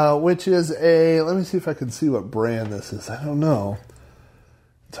 which is let me see if I can see what brand this is. I don't know.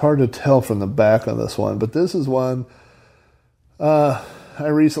 It's hard to tell from the back on this one. But this is one, I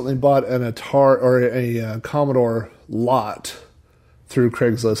recently bought an Atari, or a Commodore lot through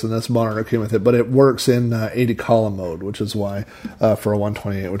Craigslist, and this monitor came with it, but it works in 80 column mode, which is why, for a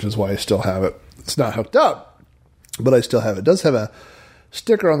 128, which is why I still have it. It's not hooked up, but I still have it. It does have a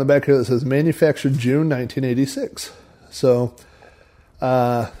sticker on the back here that says manufactured June 1986. So,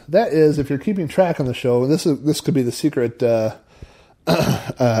 that is, if you're keeping track on the show, this could be the secret,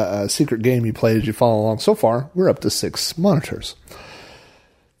 secret game you play as you follow along. So far, we're up to 6 monitors.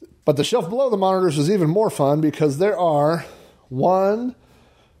 But the shelf below the monitors is even more fun because there are 1,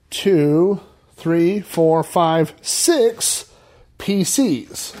 2, 3, 4, 5, 6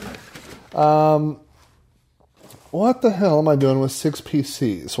 PCs. What the hell am I doing with 6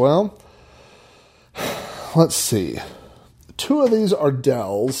 PCs? Well, let's see. 2 of these are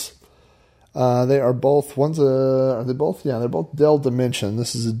Dells. They are both, are they both? Yeah, they're both Dell Dimension.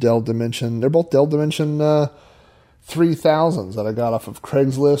 This is a Dell Dimension. They're both Dell Dimension 3000s that I got off of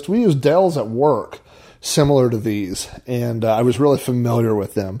Craigslist. We use Dells at work, similar to these, and I was really familiar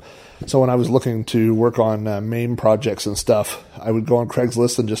with them. So when I was looking to work on MAME projects and stuff, I would go on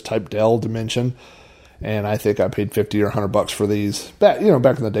Craigslist and just type Dell Dimension, and I think I paid $50 or $100 for these. Back in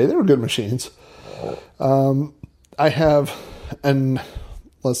the day, they were good machines. I have,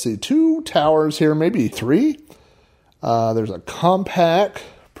 let's see, 2 towers here, maybe 3. There's a Compaq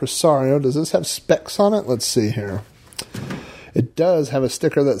Presario. Does this have specs on it? Let's see here. It does have a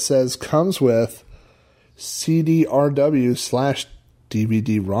sticker that says comes with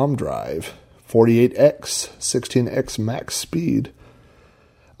CDRW/DVD ROM drive, 48X, 16X max speed.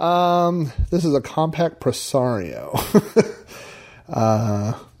 This is a Compaq Presario,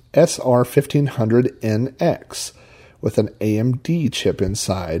 SR1500NX with an AMD chip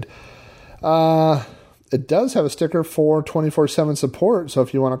inside. It does have a sticker for 24/7 support, so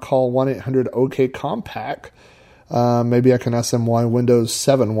if you want to call 1-800-OK-COMPACT, maybe I can ask them why Windows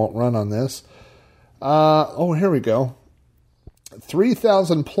 7 won't run on this. Here we go.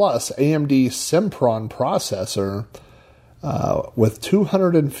 3000 plus AMD Sempron processor with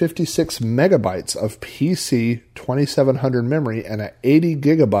 256 megabytes of PC 2700 memory and an 80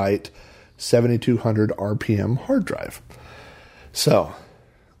 gigabyte 7200 RPM hard drive. So,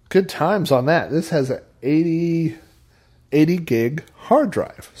 good times on that. This has an 80 gig hard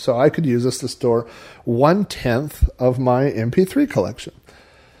drive. So I could use this to store 1/10 of my MP3 collection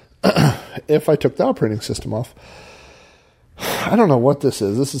if I took the operating system off. I don't know what this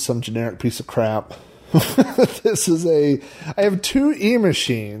is. This is some generic piece of crap. I have two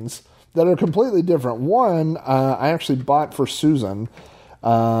E-machines that are completely different. One, I actually bought for Susan,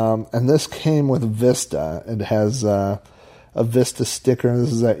 and this came with Vista. It has a Vista sticker.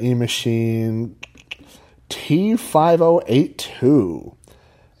 This is an E-machine T5082,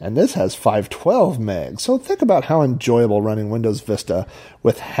 and this has 512 meg. So think about how enjoyable running Windows Vista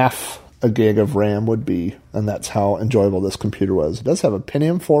with half a gig of RAM would be, and that's how enjoyable this computer was. It does have a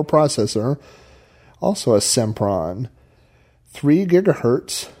Pentium 4 processor, also a Sempron, 3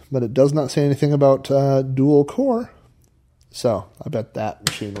 gigahertz, but it does not say anything about dual core. So I bet that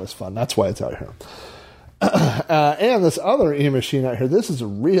machine was fun. That's why it's out here. And this other E-machine out here, this is a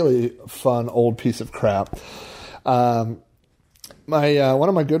really fun old piece of crap. One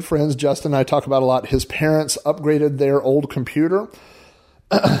of my good friends, Justin, and I talk about a lot, his parents upgraded their old computer.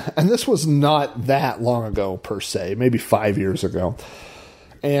 And this was not that long ago, per se, maybe 5 years ago.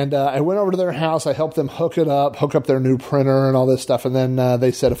 And I went over to their house. I helped them hook up their new printer and all this stuff. And then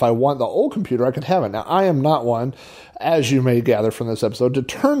they said if I want the old computer, I could have it. Now, I am not one, as you may gather from this episode, to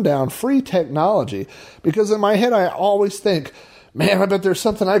turn down free technology. Because in my head, I always think, man, I bet there's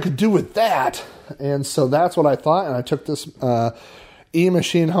something I could do with that. And so that's what I thought. And I took this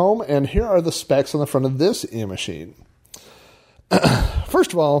E-machine home. And here are the specs on the front of this E-machine.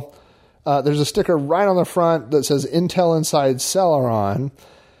 First of all, there's a sticker right on the front that says Intel Inside Celeron.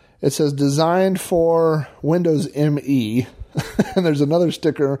 It says designed for Windows ME. And there's another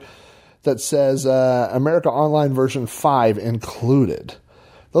sticker that says America Online version 5 included.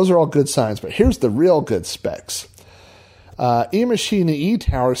 Those are all good signs, but here's the real good specs. E-machine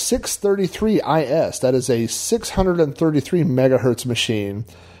E-Tower 633IS. That is a 633 megahertz machine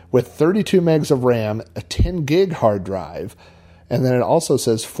with 32 megs of RAM, a 10 gig hard drive, and then it also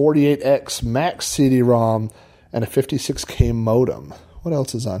says 48X max CD-ROM and a 56K modem. What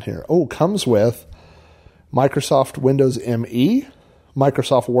else is on here? Oh, comes with Microsoft Windows ME,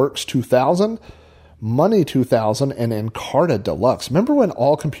 Microsoft Works 2000, Money 2000, and Encarta Deluxe. Remember when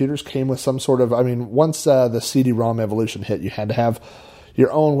all computers came with some sort of, once the CD-ROM evolution hit, you had to have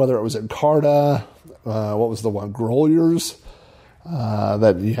your own, whether it was Encarta, what was the one, Groliers,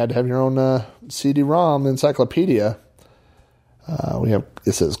 that you had to have your own CD-ROM encyclopedia.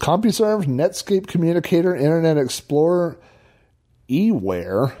 It says CompuServe, Netscape Communicator, Internet Explorer,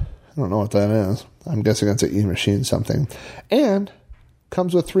 eWare. I don't know what that is. I'm guessing that's an E-machine something. And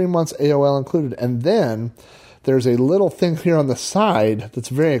comes with 3 months AOL included. And then there's a little thing here on the side that's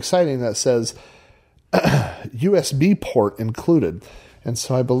very exciting that says USB port included. And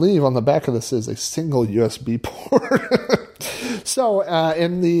so I believe on the back of this is a single USB port. So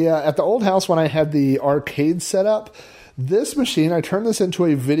at the old house when I had the arcade set up, this machine, I turned this into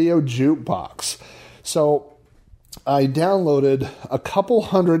a video jukebox. So I downloaded a couple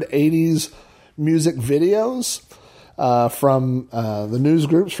hundred 80s music videos from the news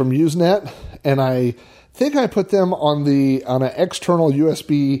groups from Usenet, and I think I put them on an external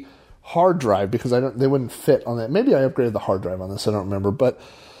USB hard drive because they wouldn't fit on that. Maybe I upgraded the hard drive on this, I don't remember. But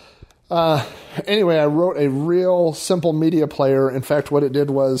anyway, I wrote a real simple media player. In fact, what it did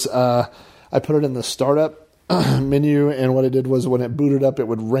was I put it in the startup menu, and what it did was when it booted up, it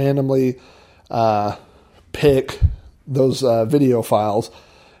would randomly pick those video files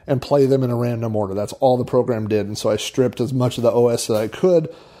and play them in a random order. That's all the program did. And so I stripped as much of the OS that I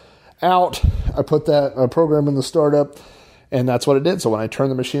could out. I put that program in the startup, and that's what it did. So when I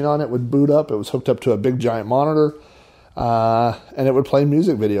turned the machine on, it would boot up. It was hooked up to a big giant monitor, and it would play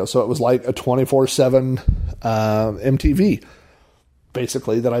music videos. So it was like a 24/7 MTV,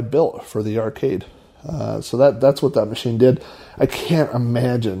 basically, that I built for the arcade. So that's what that machine did. I can't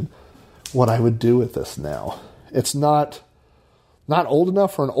imagine what I would do with this now. It's not old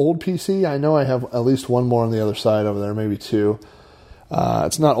enough for an old PC. I know I have at least one more on the other side over there, maybe two.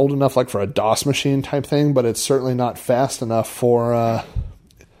 It's not old enough like for a DOS machine type thing, but it's certainly not fast enough for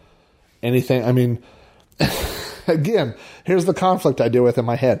anything. Again, here's the conflict I deal with in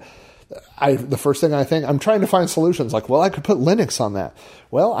my head. the first thing I think, I'm trying to find solutions. Like, well, I could put Linux on that.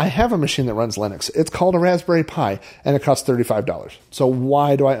 Well, I have a machine that runs Linux. It's called a Raspberry Pi, and it costs $35. So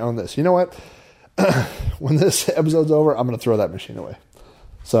why do I own this? You know what? When this episode's over, I'm going to throw that machine away.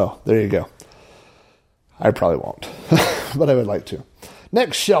 So there you go. I probably won't, but I would like to.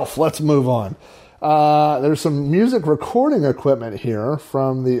 Next shelf, let's move on. There's some music recording equipment here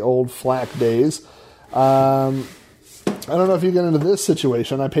from the old FLAC days. I don't know if you get into this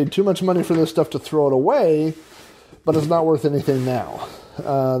situation. I paid too much money for this stuff to throw it away, but it's not worth anything now.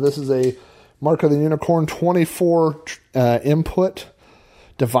 This is a Mark of the Unicorn 24 input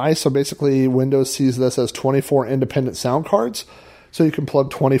device. So basically, Windows sees this as 24 independent sound cards. So you can plug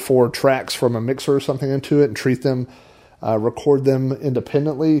 24 tracks from a mixer or something into it and treat them, record them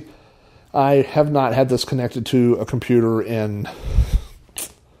independently. I have not had this connected to a computer in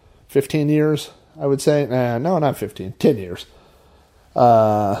 15 years. I would say, no, not 15, 10 years.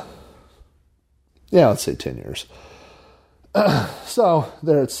 Yeah, let's say 10 years. So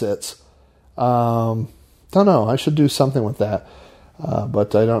there it sits. Don't know. I should do something with that,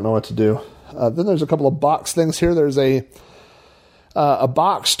 but I don't know what to do. Then there's a couple of box things here. There's a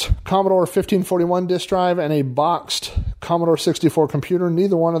boxed Commodore 1541 disk drive and a boxed Commodore 64 computer.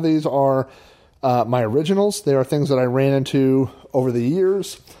 Neither one of these are my originals. They are things that I ran into over the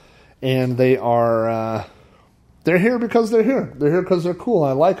years. And they are, they're here because they're here. They're here because they're cool.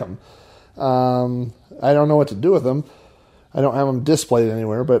 I like them. I don't know what to do with them. I don't have them displayed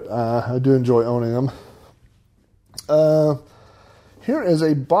anywhere, but I do enjoy owning them. Here is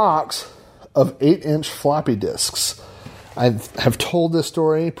a box of 8-inch floppy disks. I have told this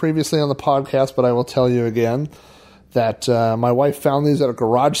story previously on the podcast, but I will tell you again that my wife found these at a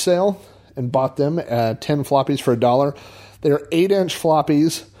garage sale and bought them at 10 floppies for $1. They are 8-inch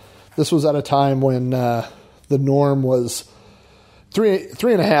floppies. This was at a time when the norm was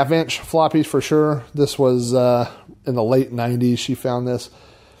 3.5-inch floppies for sure. This was in the late 90s. She found this.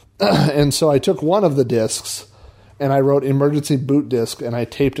 And so I took one of the discs and I wrote emergency boot disk and I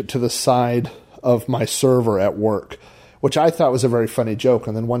taped it to the side of my server at work, which I thought was a very funny joke.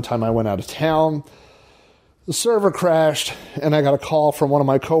 And then one time I went out of town, the server crashed, and I got a call from one of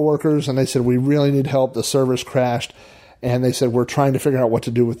my coworkers and they said, we really need help. The server's crashed. And they said, we're trying to figure out what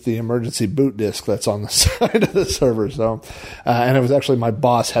to do with the emergency boot disk that's on the side of the server. So, and it was actually my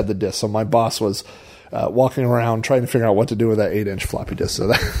boss had the disk. So my boss was walking around trying to figure out what to do with that 8-inch floppy disk.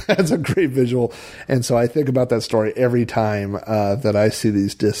 So that's a great visual. And so I think about that story every time that I see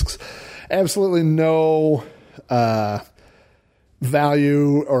these disks. Absolutely no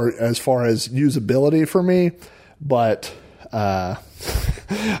value or as far as usability for me, but I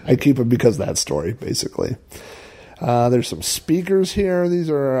keep them because of that story, basically. There's some speakers here. These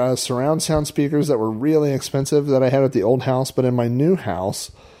are surround sound speakers that were really expensive that I had at the old house, but in my new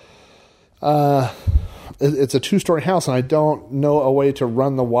house, it's a 2-story house, and I don't know a way to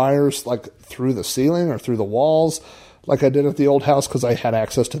run the wires like through the ceiling or through the walls like I did at the old house because I had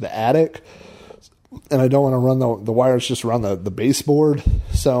access to the attic, and I don't want to run the wires just around the baseboard.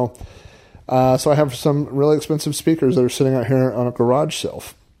 So I have some really expensive speakers that are sitting out here on a garage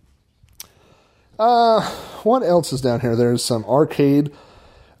shelf. What else is down here? There's some arcade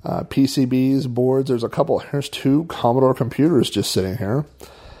PCBs, boards. Here's 2 Commodore computers just sitting here.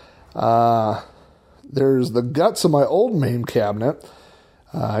 There's the guts of my old MAME cabinet.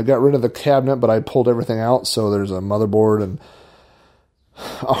 I got rid of the cabinet, but I pulled everything out. So there's a motherboard and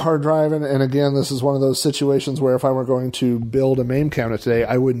a hard drive. And again, this is one of those situations where if I were going to build a MAME cabinet today,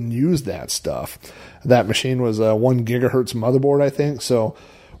 I wouldn't use that stuff. That machine was a 1 gigahertz motherboard, I think. So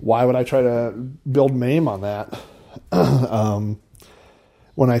why would I try to build MAME on that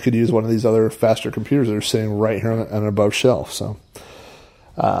when I could use one of these other faster computers that are sitting right here on an above shelf? So,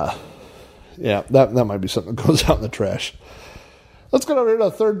 yeah, that might be something that goes out in the trash. Let's go over to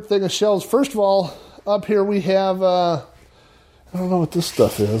the third thing of shelves. First of all, up here we have, I don't know what this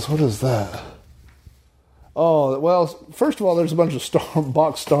stuff is. What is that? Oh, well, first of all, there's a bunch of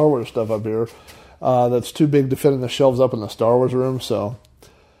box Star Wars stuff up here that's too big to fit in the shelves up in the Star Wars room, so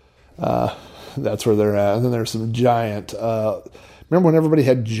that's where they're at. And then there's some giant, remember when everybody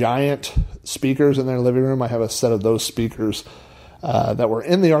had giant speakers in their living room? I have a set of those speakers that were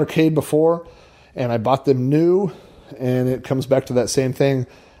in the arcade before, and I bought them new, and it comes back to that same thing.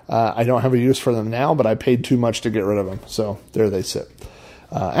 I don't have a use for them now, but I paid too much to get rid of them, so there they sit.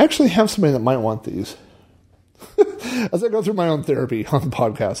 I actually have somebody that might want these. As I go through my own therapy on the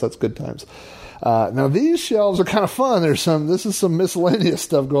podcast, that's good times. Now these shelves are kind of fun. This is some miscellaneous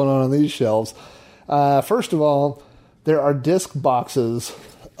stuff going on these shelves. First of all, there are disc boxes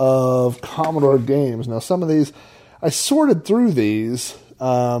of Commodore games. Now some of these, I sorted through these,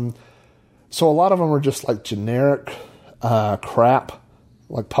 So a lot of them are just like generic crap.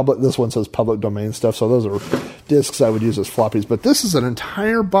 Like this one says public domain stuff, so those are discs I would use as floppies. But this is an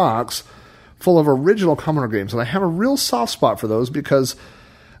entire box full of original Commodore games, and I have a real soft spot for those because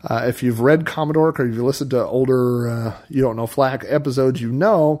if you've read Commodore or you've listened to older You Don't Know Flack episodes, you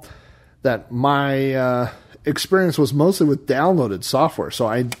know that my experience was mostly with downloaded software.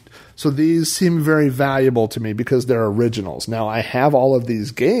 So these seem very valuable to me because they're originals. Now, I have all of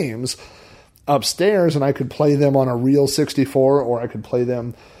these games upstairs, and I could play them on a real 64, or I could play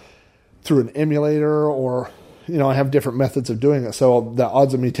them through an emulator, or, I have different methods of doing it. So the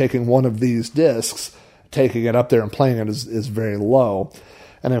odds of me taking one of these discs, taking it up there and playing it is very low.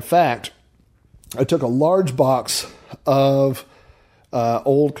 And in fact, I took a large box of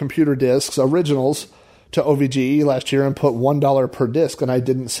old computer discs, originals, to OVGE last year and put $1 per disc, and I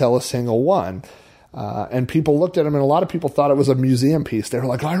didn't sell a single one. And people looked at them, and a lot of people thought it was a museum piece. They were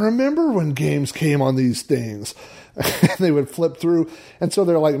like, I remember when games came on these things. They would flip through. And so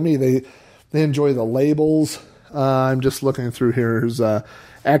they're like me. They enjoy the labels. I'm just looking through here. Here's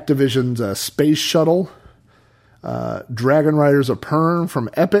Activision's Space Shuttle. Dragon Riders of Pern from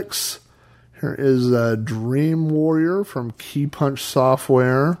Epix. Here is Dream Warrior from Key Punch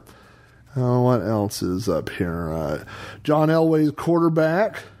Software. What else is up here? John Elway's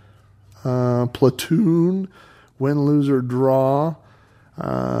Quarterback. Platoon, Win, Lose, or Draw,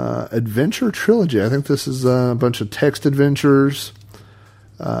 Adventure Trilogy. I think this is a bunch of text adventures.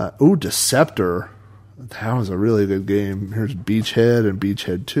 Deceptor. That was a really good game. Here's Beachhead and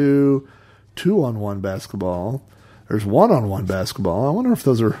Beachhead 2. 2-on-1 basketball. There's 1-on-1 basketball. I wonder if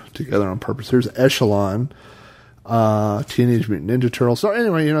those are together on purpose. Here's Echelon. Teenage Mutant Ninja Turtles. So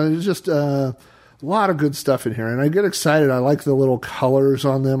anyway, there's just a lot of good stuff in here, and I get excited. I like the little colors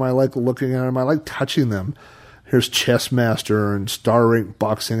on them. I like looking at them. I like touching them. Here's Chess Master and Star Rank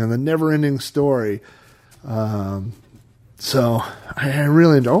Boxing and the Never Ending Story. So I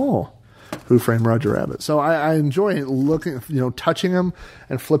really enjoy Who Framed Roger Rabbit. So I enjoy looking, touching them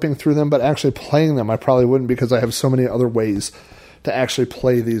and flipping through them, but actually playing them I probably wouldn't, because I have so many other ways to actually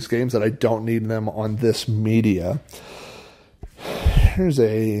play these games that I don't need them on this media. Here's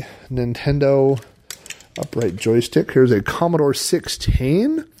a Nintendo upright joystick. Here's a Commodore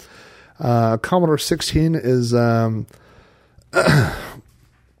 16. Commodore 16 is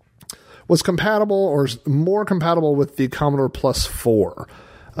was compatible, or more compatible, with the Commodore Plus 4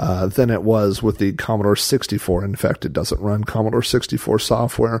 than it was with the Commodore 64. In fact, it doesn't run Commodore 64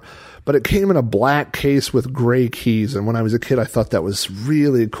 software, but it came in a black case with gray keys. And when I was a kid, I thought that was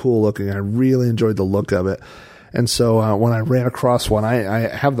really cool looking. I really enjoyed the look of it. And so when I ran across one, I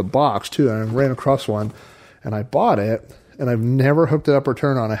have the box too, and I ran across one and I bought it, and I've never hooked it up or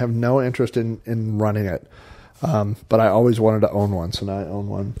turned on. I have no interest in running it. But I always wanted to own one, so now I own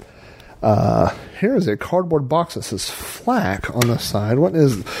one. Here is a cardboard box that says Flack on the side. What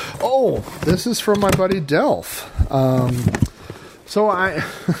is... Oh, this is from my buddy Delph.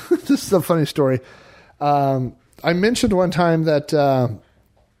 This is a funny story. I mentioned one time that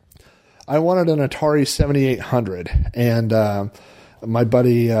I wanted an Atari 7800, and my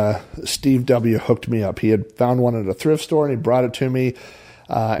buddy Steve W. hooked me up. He had found one at a thrift store, and he brought it to me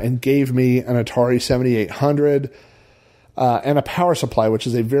and gave me an Atari 7800 and a power supply, which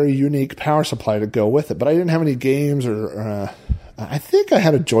is a very unique power supply to go with it. But I didn't have any games, or I think I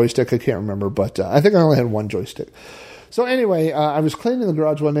had a joystick. I can't remember, but I think I only had one joystick. So anyway, I was cleaning the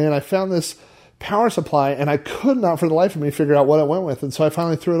garage one day, and I found this power supply, and I could not for the life of me figure out what it went with, and so I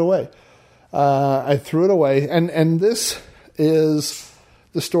finally threw it away. I threw it away, and this is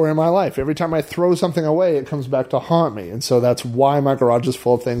the story of my life. Every time I throw something away, it comes back to haunt me, and so that's why my garage is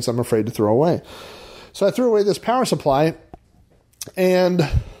full of things I'm afraid to throw away. So I threw away this power supply, and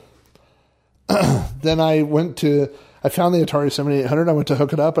then I found the Atari 7800, I went to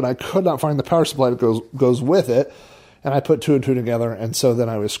hook it up, and I could not find the power supply that goes with it, and I put two and two together, and so then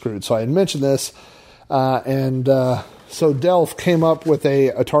I was screwed. So I had mentioned this, so Delph came up with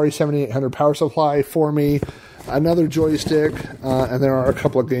a Atari 7800 power supply for me, another joystick, and there are a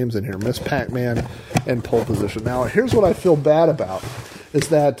couple of games in here, Miss Pac-Man and Pole Position. Now, here's what I feel bad about, is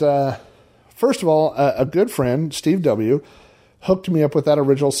that, first of all, a good friend, Steve W., hooked me up with that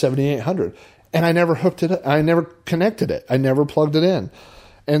original 7800, and I never I never connected it. I never plugged it in.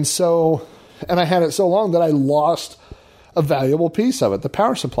 And I had it so long that I lost a valuable piece of it, the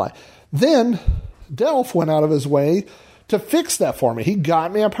power supply. Then Delph went out of his way to fix that for me. He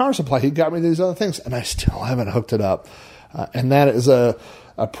got me a power supply. He got me these other things, and I still haven't hooked it up. And that is a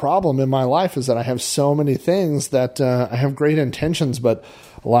problem in my life, is that I have so many things that I have great intentions, but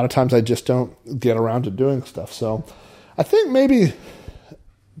a lot of times I just don't get around to doing stuff. So I think maybe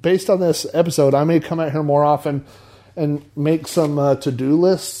based on this episode, I may come out here more often and make some to-do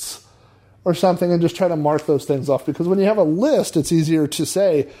lists or something and just try to mark those things off. Because when you have a list, it's easier to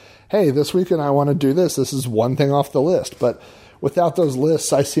say, hey, this weekend I want to do this. This is one thing off the list. But without those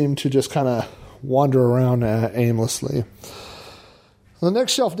lists, I seem to just kind of wander around aimlessly. The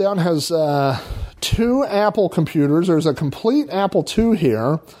next shelf down has 2 Apple computers. There's a complete Apple II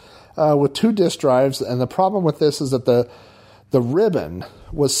here with 2 disk drives. And the problem with this is that the ribbon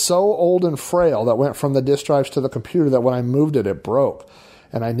was so old and frail that went from the disk drives to the computer that when I moved it, it broke.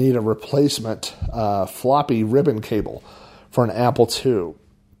 And I need a replacement floppy ribbon cable for an Apple II.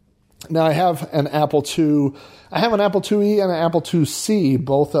 Now I have an Apple II. I have an Apple IIe and an Apple IIc,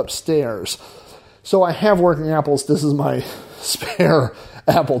 both upstairs. So I have working Apples. This is my spare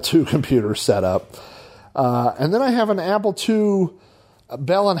Apple II computer setup. And then I have an Apple II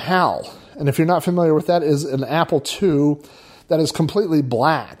Bell & Howell. And if you're not familiar with that, is an Apple II that is completely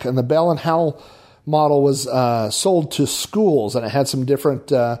black. And the Bell & Howell model was sold to schools, and it had some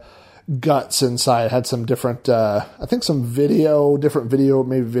different guts inside. It had some different, I think some different video,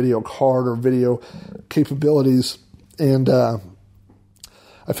 maybe video card or video capabilities. And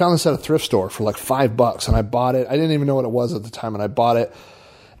I found this at a thrift store for like $5, and I bought it. I didn't even know what it was at the time, and I bought it.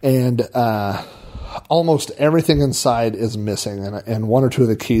 And almost everything inside is missing, and 1 or 2 of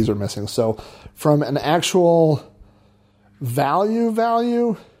the keys are missing. So from an actual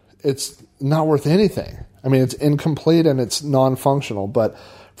value, it's not worth anything. I mean, it's incomplete and it's non-functional, but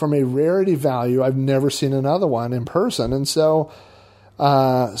from a rarity value, I've never seen another one in person. And so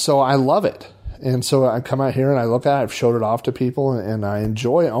I love it. And so I come out here and I look at it, I've showed it off to people, and I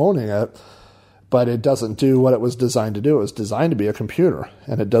enjoy owning it, but it doesn't do what it was designed to do. It was designed to be a computer,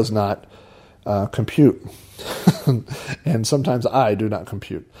 and it does not compute. And sometimes I do not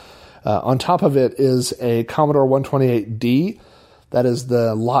compute. On top of it is a Commodore 128D. That is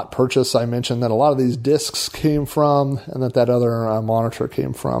the lot purchase I mentioned that a lot of these discs came from, and that other monitor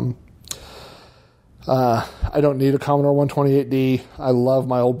came from. I don't need a Commodore 128D. I love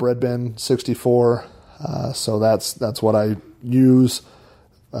my old Breadbin 64, so that's what I use.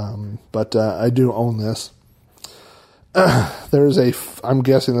 But I do own this. I'm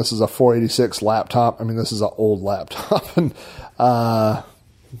guessing this is a 486 laptop. I mean, this is an old laptop, and I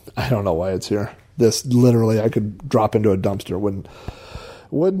don't know why it's here. This literally, I could drop into a dumpster.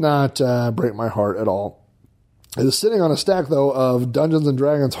 Would not break my heart at all. It is sitting on a stack, though, of Dungeons &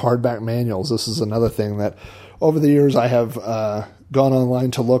 Dragons hardback manuals. This is another thing that over the years I have gone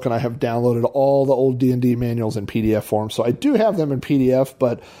online to look, and I have downloaded all the old D&D manuals in PDF form. So I do have them in PDF,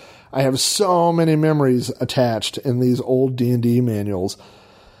 but I have so many memories attached in these old D&D manuals.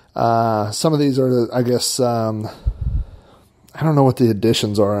 Some of these are, I guess... I don't know what the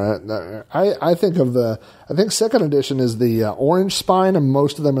editions are. I think second edition is the orange spine, and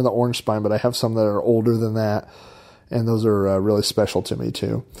most of them are the orange spine, but I have some that are older than that, and those are really special to me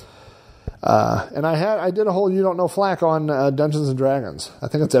too. And I did a whole You Don't Know Flack on Dungeons and Dragons. I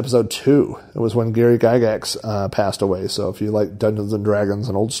think it's episode 2. It was when Gary Gygax passed away. So if you like Dungeons and Dragons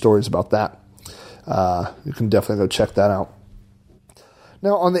and old stories about that, you can definitely go check that out.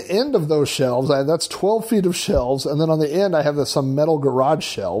 Now, on the end of those shelves, that's 12 feet of shelves, and then on the end I have some metal garage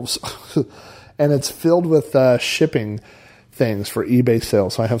shelves, and it's filled with shipping things for eBay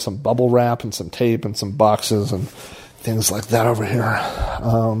sales. So I have some bubble wrap and some tape and some boxes and things like that over here.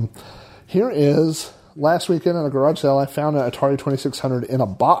 Here is, last weekend at a garage sale, I found an Atari 2600 in a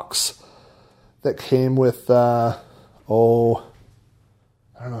box that came with, I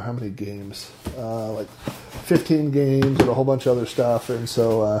don't know how many games, like 15 games and a whole bunch of other stuff. And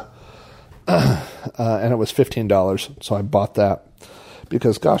so, and it was $15. So I bought that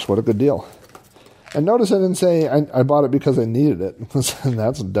because, gosh, what a good deal. And notice I didn't say I bought it because I needed it. And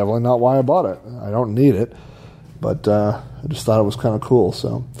that's definitely not why I bought it. I don't need it, but I just thought it was kind of cool.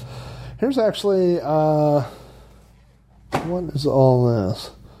 So here's actually, what is all this?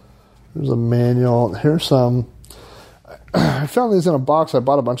 There's a manual. Here's some. I found these in a box. I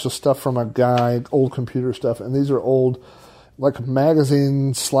bought a bunch of stuff from a guy, old computer stuff, and these are old, like,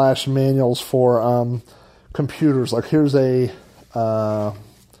 magazine/manuals for computers. Like, here's a, what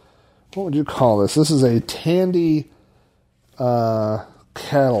would you call this? This is a Tandy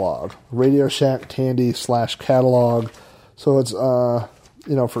catalog, Radio Shack Tandy /catalog. So it's,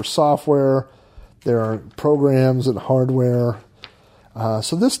 for software. There are programs and hardware.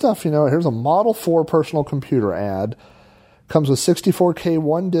 So this stuff, here's a Model 4 personal computer ad. Comes with 64K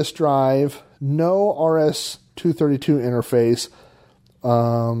 1-disc drive, no RS-232 interface.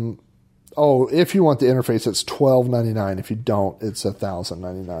 If you want the interface, it's $12.99. If you don't, it's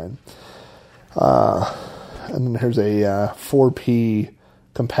 $1,099. And then here's a 4P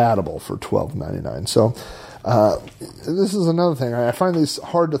compatible for $12.99. So this is another thing. I find these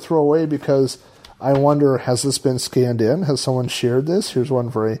hard to throw away because I wonder, has this been scanned in? Has someone shared this? Here's one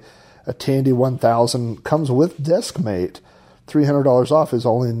for a Tandy 1000. Comes with Deskmate. $300 off is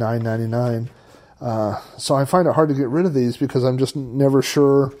only $9.99. So I find it hard to get rid of these because I'm just never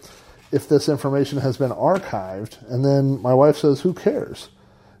sure if this information has been archived. And then my wife says, who cares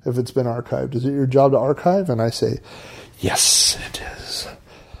if it's been archived? Is it your job to archive? And I say, yes, it is.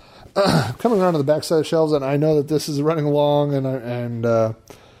 Coming around to the back side of the shelves, and I know that this is running long, and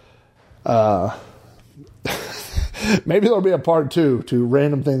maybe there'll be a part 2 to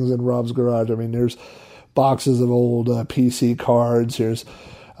random things in Rob's garage. I mean, there's boxes of old PC cards. Here's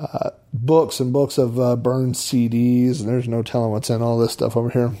books and books of burned CDs, and there's no telling what's in all this stuff over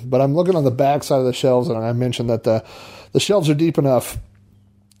here. But I'm looking on the back side of the shelves, and I mentioned that the shelves are deep enough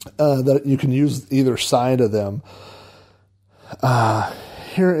that you can use either side of them.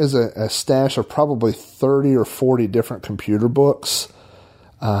 Here is a stash of probably 30 or 40 different computer books.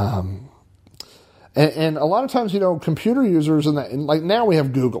 And a lot of times, computer users, and like now we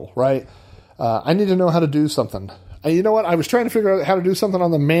have Google, right? I need to know how to do something. And you know what? I was trying to figure out how to do something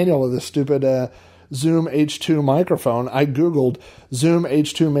on the manual of this stupid Zoom H2 microphone. I Googled Zoom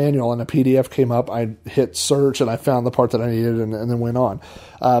H2 manual, and a PDF came up. I hit search, and I found the part that I needed, and then went on.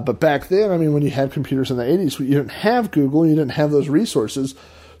 But back then, I mean, when you had computers in the 80s, you didn't have Google, you didn't have those resources,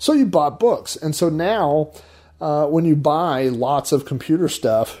 so you bought books. And so now, when you buy lots of computer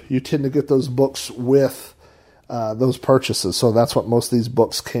stuff, you tend to get those books with those purchases. So that's what most of these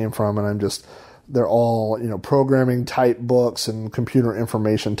books came from, and they're all, programming type books and computer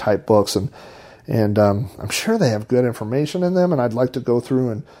information type books, and I'm sure they have good information in them, and I'd like to go through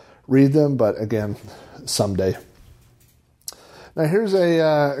and read them, but again, someday. Now here's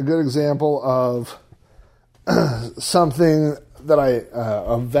a good example of something that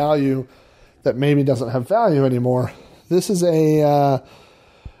of value that maybe doesn't have value anymore. This is I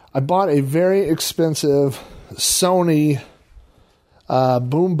bought a very expensive Sony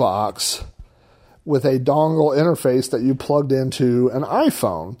boombox with a dongle interface that you plugged into an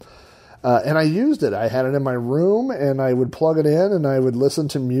iPhone. And I used it. I had it in my room, and I would plug it in, and I would listen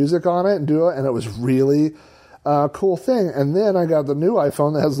to music on it and do it, and it was really a cool thing. And then I got the new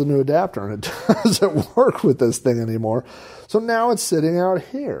iPhone that has the new adapter, and it doesn't work with this thing anymore. So now it's sitting out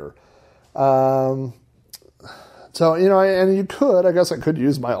here. So, and you could, I guess I could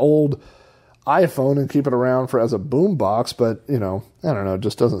use my old iPhone and keep it around as a boombox, but, I don't know, it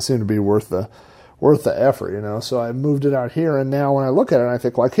just doesn't seem to be worth the effort, So I moved it out here, and now when I look at it, I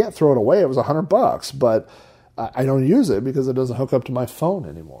think, well, I can't throw it away. It was $100, but I don't use it because it doesn't hook up to my phone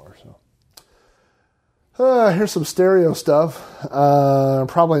anymore. So here's some stereo stuff.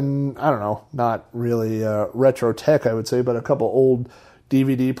 Probably, I don't know, not really retro tech, I would say, but a couple old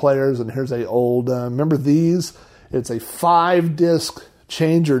DVD players. And here's a old, remember these? It's a 5-disc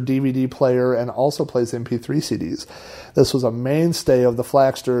changer DVD player and also plays MP3 CDs. This was a mainstay of the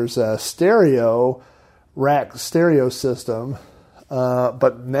Flaxter's stereo rack stereo system,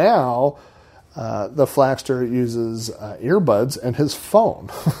 but now the Flaxter uses earbuds and his phone.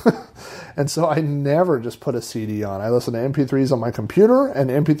 And so I never just put a CD on. I listen to MP3s on my computer and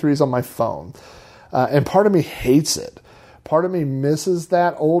MP3s on my phone. And part of me hates it. Part of me misses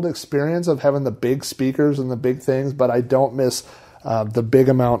that old experience of having the big speakers and the big things, but I don't miss the big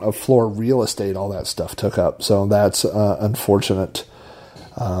amount of floor real estate all that stuff took up. So that's unfortunate.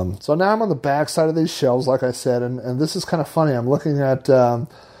 So now I'm on the back side of these shelves, like I said, and this is kind of funny. I'm looking at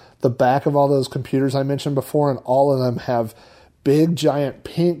the back of all those computers I mentioned before, and all of them have big, giant,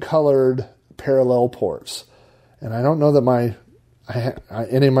 pink-colored parallel ports. And I don't know that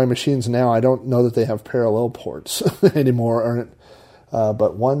any of my machines now, I don't know that they have parallel ports anymore.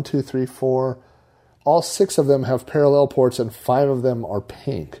 But 1, 2, 3, 4... all 6 of them have parallel ports, and 5 of them are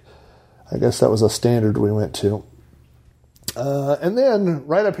pink. I guess that was a standard we went to. And then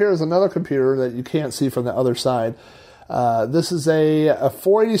right up here is another computer that you can't see from the other side. This is a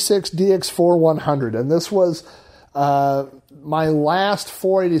 486 DX4100, and this was my last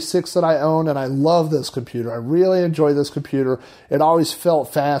 486 that I owned, and I love this computer. I really enjoy this computer. It always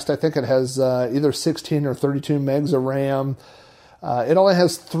felt fast. I think it has either 16 or 32 megs of RAM. It only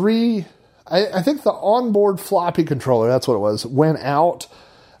has 3... I think the onboard floppy controller, that's what it was, went out,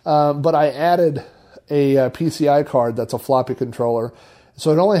 but I added a PCI card that's a floppy controller.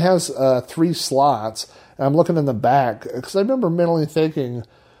 So it only has 3 slots, and I'm looking in the back, because I remember mentally thinking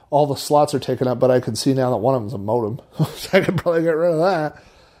all the slots are taken up, but I can see now that one of them's a modem, so I could probably get rid of that.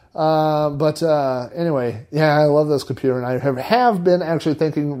 But anyway, yeah, I love this computer, and I have been actually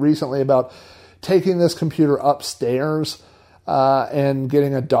thinking recently about taking this computer upstairs. and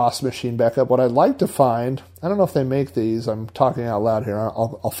getting a DOS machine back up. What I'd like to find, I don't know if they make these, I'm talking out loud here,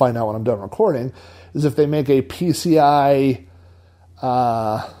 I'll find out when I'm done recording, is if they make a PCI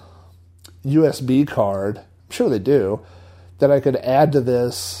USB card, I'm sure they do, that I could add to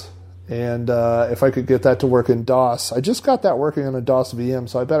this, and if I could get that to work in DOS. I just got that working on a DOS VM,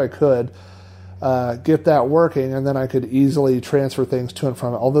 so I bet I could get that working, and then I could easily transfer things to and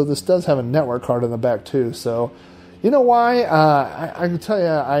from it, although this does have a network card in the back too, so you know why? I can tell you,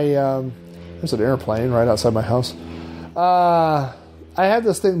 there's an airplane right outside my house. I had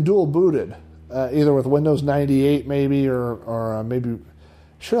this thing dual booted, either with Windows 98 maybe, or maybe,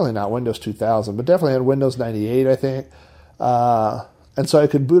 surely not Windows 2000, but definitely had Windows 98, I think. And so I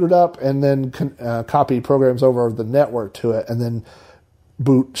could boot it up and then copy programs over the network to it, and then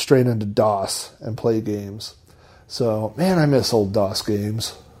boot straight into DOS and play games. So, man, I miss old DOS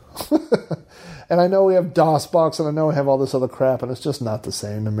games. And I know we have DOSBox, and I know we have all this other crap, and it's just not the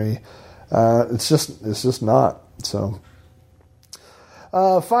same to me. It's just not. So,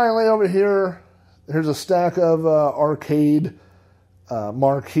 finally over here, here's a stack of arcade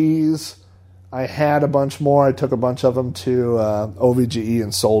marquees. I had a bunch more. I took a bunch of them to OVGE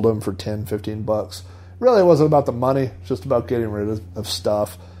and sold them for $10-15. Really, it wasn't about the money. It's just about getting rid of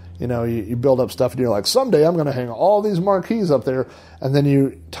stuff. You know, you build up stuff and you're like, someday I'm going to hang all these marquees up there. And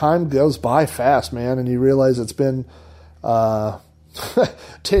then time goes by fast, man. And you realize it's been 10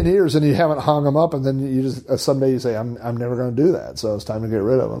 years and you haven't hung them up. And then you just someday you say, I'm never going to do that. So it's time to get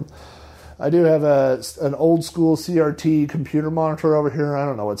rid of them. I do have an old school CRT computer monitor over here. I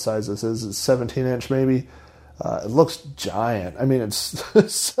don't know what size this is. It's 17-inch maybe. It looks giant. I mean, it's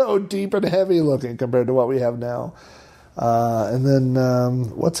so deep and heavy looking compared to what we have now. And then,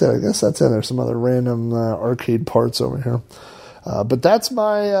 what's it? I guess that's it. There's some other random arcade parts over here. But that's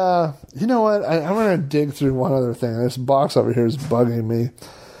my, you know what? I'm going to dig through one other thing. This box over here is bugging me.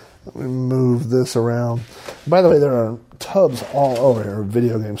 Let me move this around. By the way, there are tubs all over here,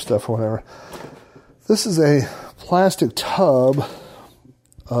 video game stuff or whatever. This is a plastic tub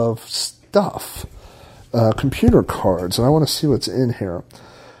of stuff, computer cards, and I want to see what's in here.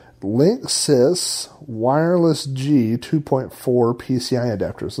 Linksys Wireless G 2.4 PCI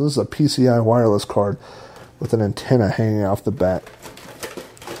adapter. So this is a PCI wireless card with an antenna hanging off the back.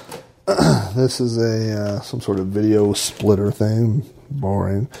 This is a some sort of video splitter thing.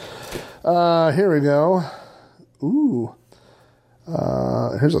 Boring. Here we go. Ooh.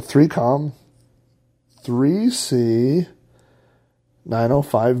 Here's a 3COM 3C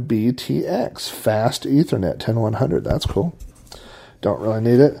 905B TX fast Ethernet 10100. That's cool. Don't really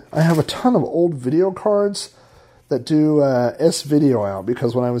need it. I have a ton of old video cards that do S-Video out,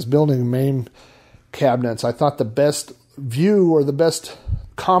 because when I was building MAME cabinets, I thought the best view or the best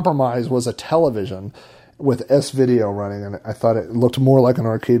compromise was a television with S-Video running, and I thought it looked more like an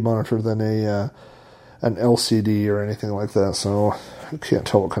arcade monitor than an LCD or anything like that, so I can't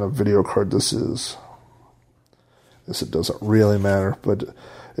tell what kind of video card this is. I guess it doesn't really matter, but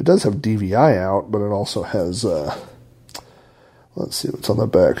it does have DVI out, but it also has... let's see what's on the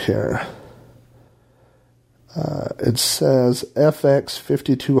back here. It says FX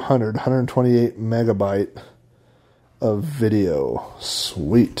 5200, 128 megabyte of video.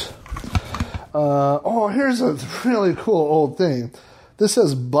 Sweet. Here's a really cool old thing. This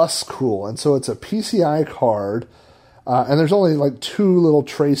says Bus Cool, and so it's a PCI card, and there's only like two little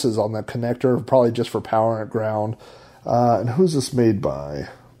traces on the connector, probably just for power and ground. And who's this made by?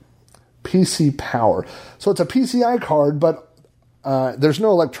 PC Power. So it's a PCI card, but there's no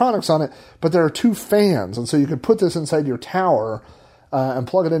electronics on it, but there are two fans, and so you could put this inside your tower and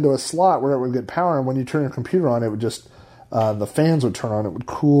plug it into a slot where it would get power, and when you turn your computer on, it would just, the fans would turn on. It would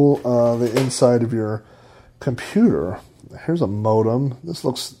cool the inside of your computer. Here's a modem. This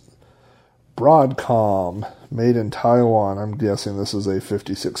looks Broadcom, made in Taiwan. I'm guessing this is a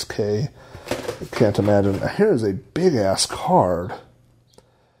 56K. I can't imagine. Here's a big-ass card.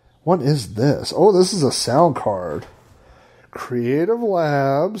 What is this? Oh, this is a sound card. Creative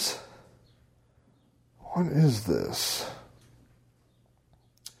Labs. What is this?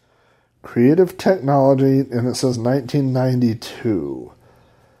 Creative Technology, and it says 1992.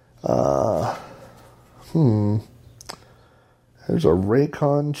 There's a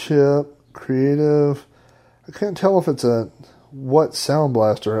Raycon chip. Creative. I can't tell if it's what Sound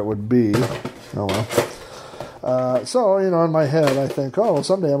Blaster it would be. Oh well. So, in my head, I think,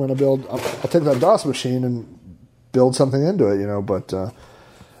 someday I'm going to I'll take that DOS machine and build something into it, but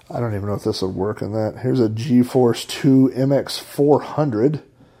I don't even know if this would work in that. Here's a GeForce 2 MX400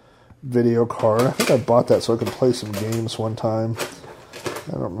 video card. I think I bought that so I could play some games one time.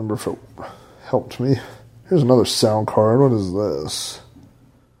 I don't remember if it helped me. Here's another sound card. What is this?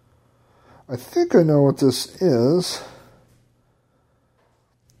 I think I know what this is.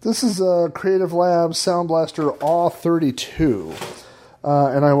 This is a Creative Labs Sound Blaster AW32.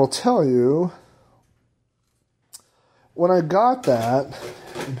 And I will tell you, when I got that,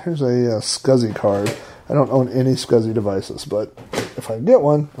 and here's a SCSI card. I don't own any SCSI devices, but if I get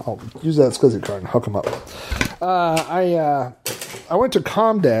one, I'll use that SCSI card and hook them up. I went to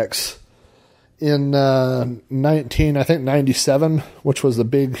Comdex in 97, which was the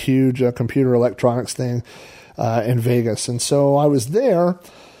big, huge computer electronics thing in Vegas. And so I was there,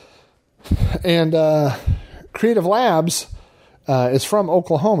 and Creative Labs is from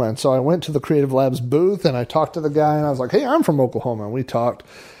Oklahoma. And so I went to the Creative Labs booth, and I talked to the guy, and I was like, hey, I'm from Oklahoma. And we talked,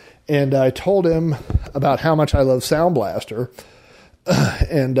 and I told him about how much I love Sound Blaster.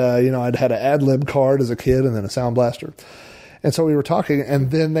 And, I'd had an ad-lib card as a kid and then a Sound Blaster. And so we were talking,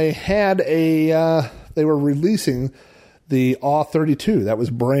 and then they had they were releasing the AW32. That was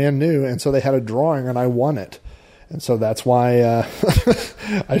brand new, and so they had a drawing, and I won it. And so that's why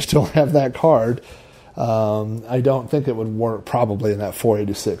I still have that card. I don't think it would work probably in that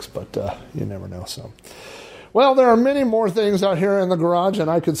 486, but you never know. So, well, there are many more things out here in the garage,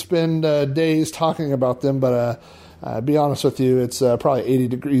 and I could spend days talking about them, but be honest with you, it's probably 80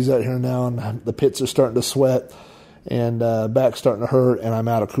 degrees out here now, and the pits are starting to sweat, and back's starting to hurt, and I'm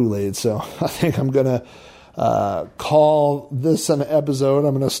out of Kool-Aid. So I think I'm going to call this an episode.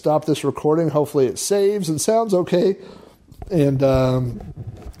 I'm going to stop this recording. Hopefully it saves and sounds okay, and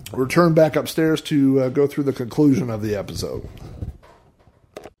return back upstairs to go through the conclusion of the episode.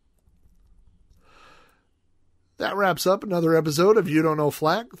 That wraps up another episode of You Don't Know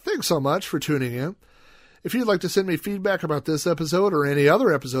Flak. Thanks so much for tuning in. If you'd like to send me feedback about this episode or any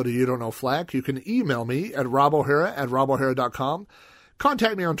other episode of You Don't Know Flak, you can email me at robohara@robohara.com.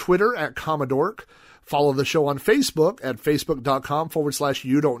 Contact me on Twitter at Commodork. Follow the show on Facebook at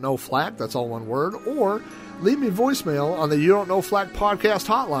facebook.com/You Don't Know Flak. That's all one word. Or leave me voicemail on the You Don't Know Flak podcast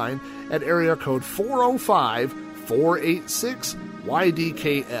hotline at area code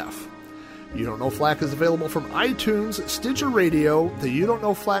 405-486-YDKF. You Don't Know Flak is available from iTunes, Stitcher Radio, the You Don't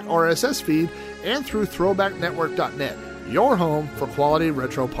Know Flak RSS feed, and through throwbacknetwork.net, your home for quality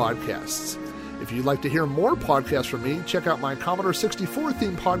retro podcasts. If you'd like to hear more podcasts from me, check out my Commodore 64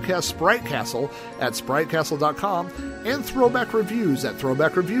 themed podcast, Sprite Castle, at spritecastle.com, and Throwback Reviews at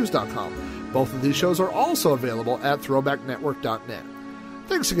throwbackreviews.com. Both of these shows are also available at throwbacknetwork.net.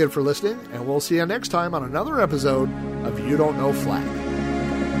 Thanks again for listening, and we'll see you next time on another episode of You Don't Know Flak.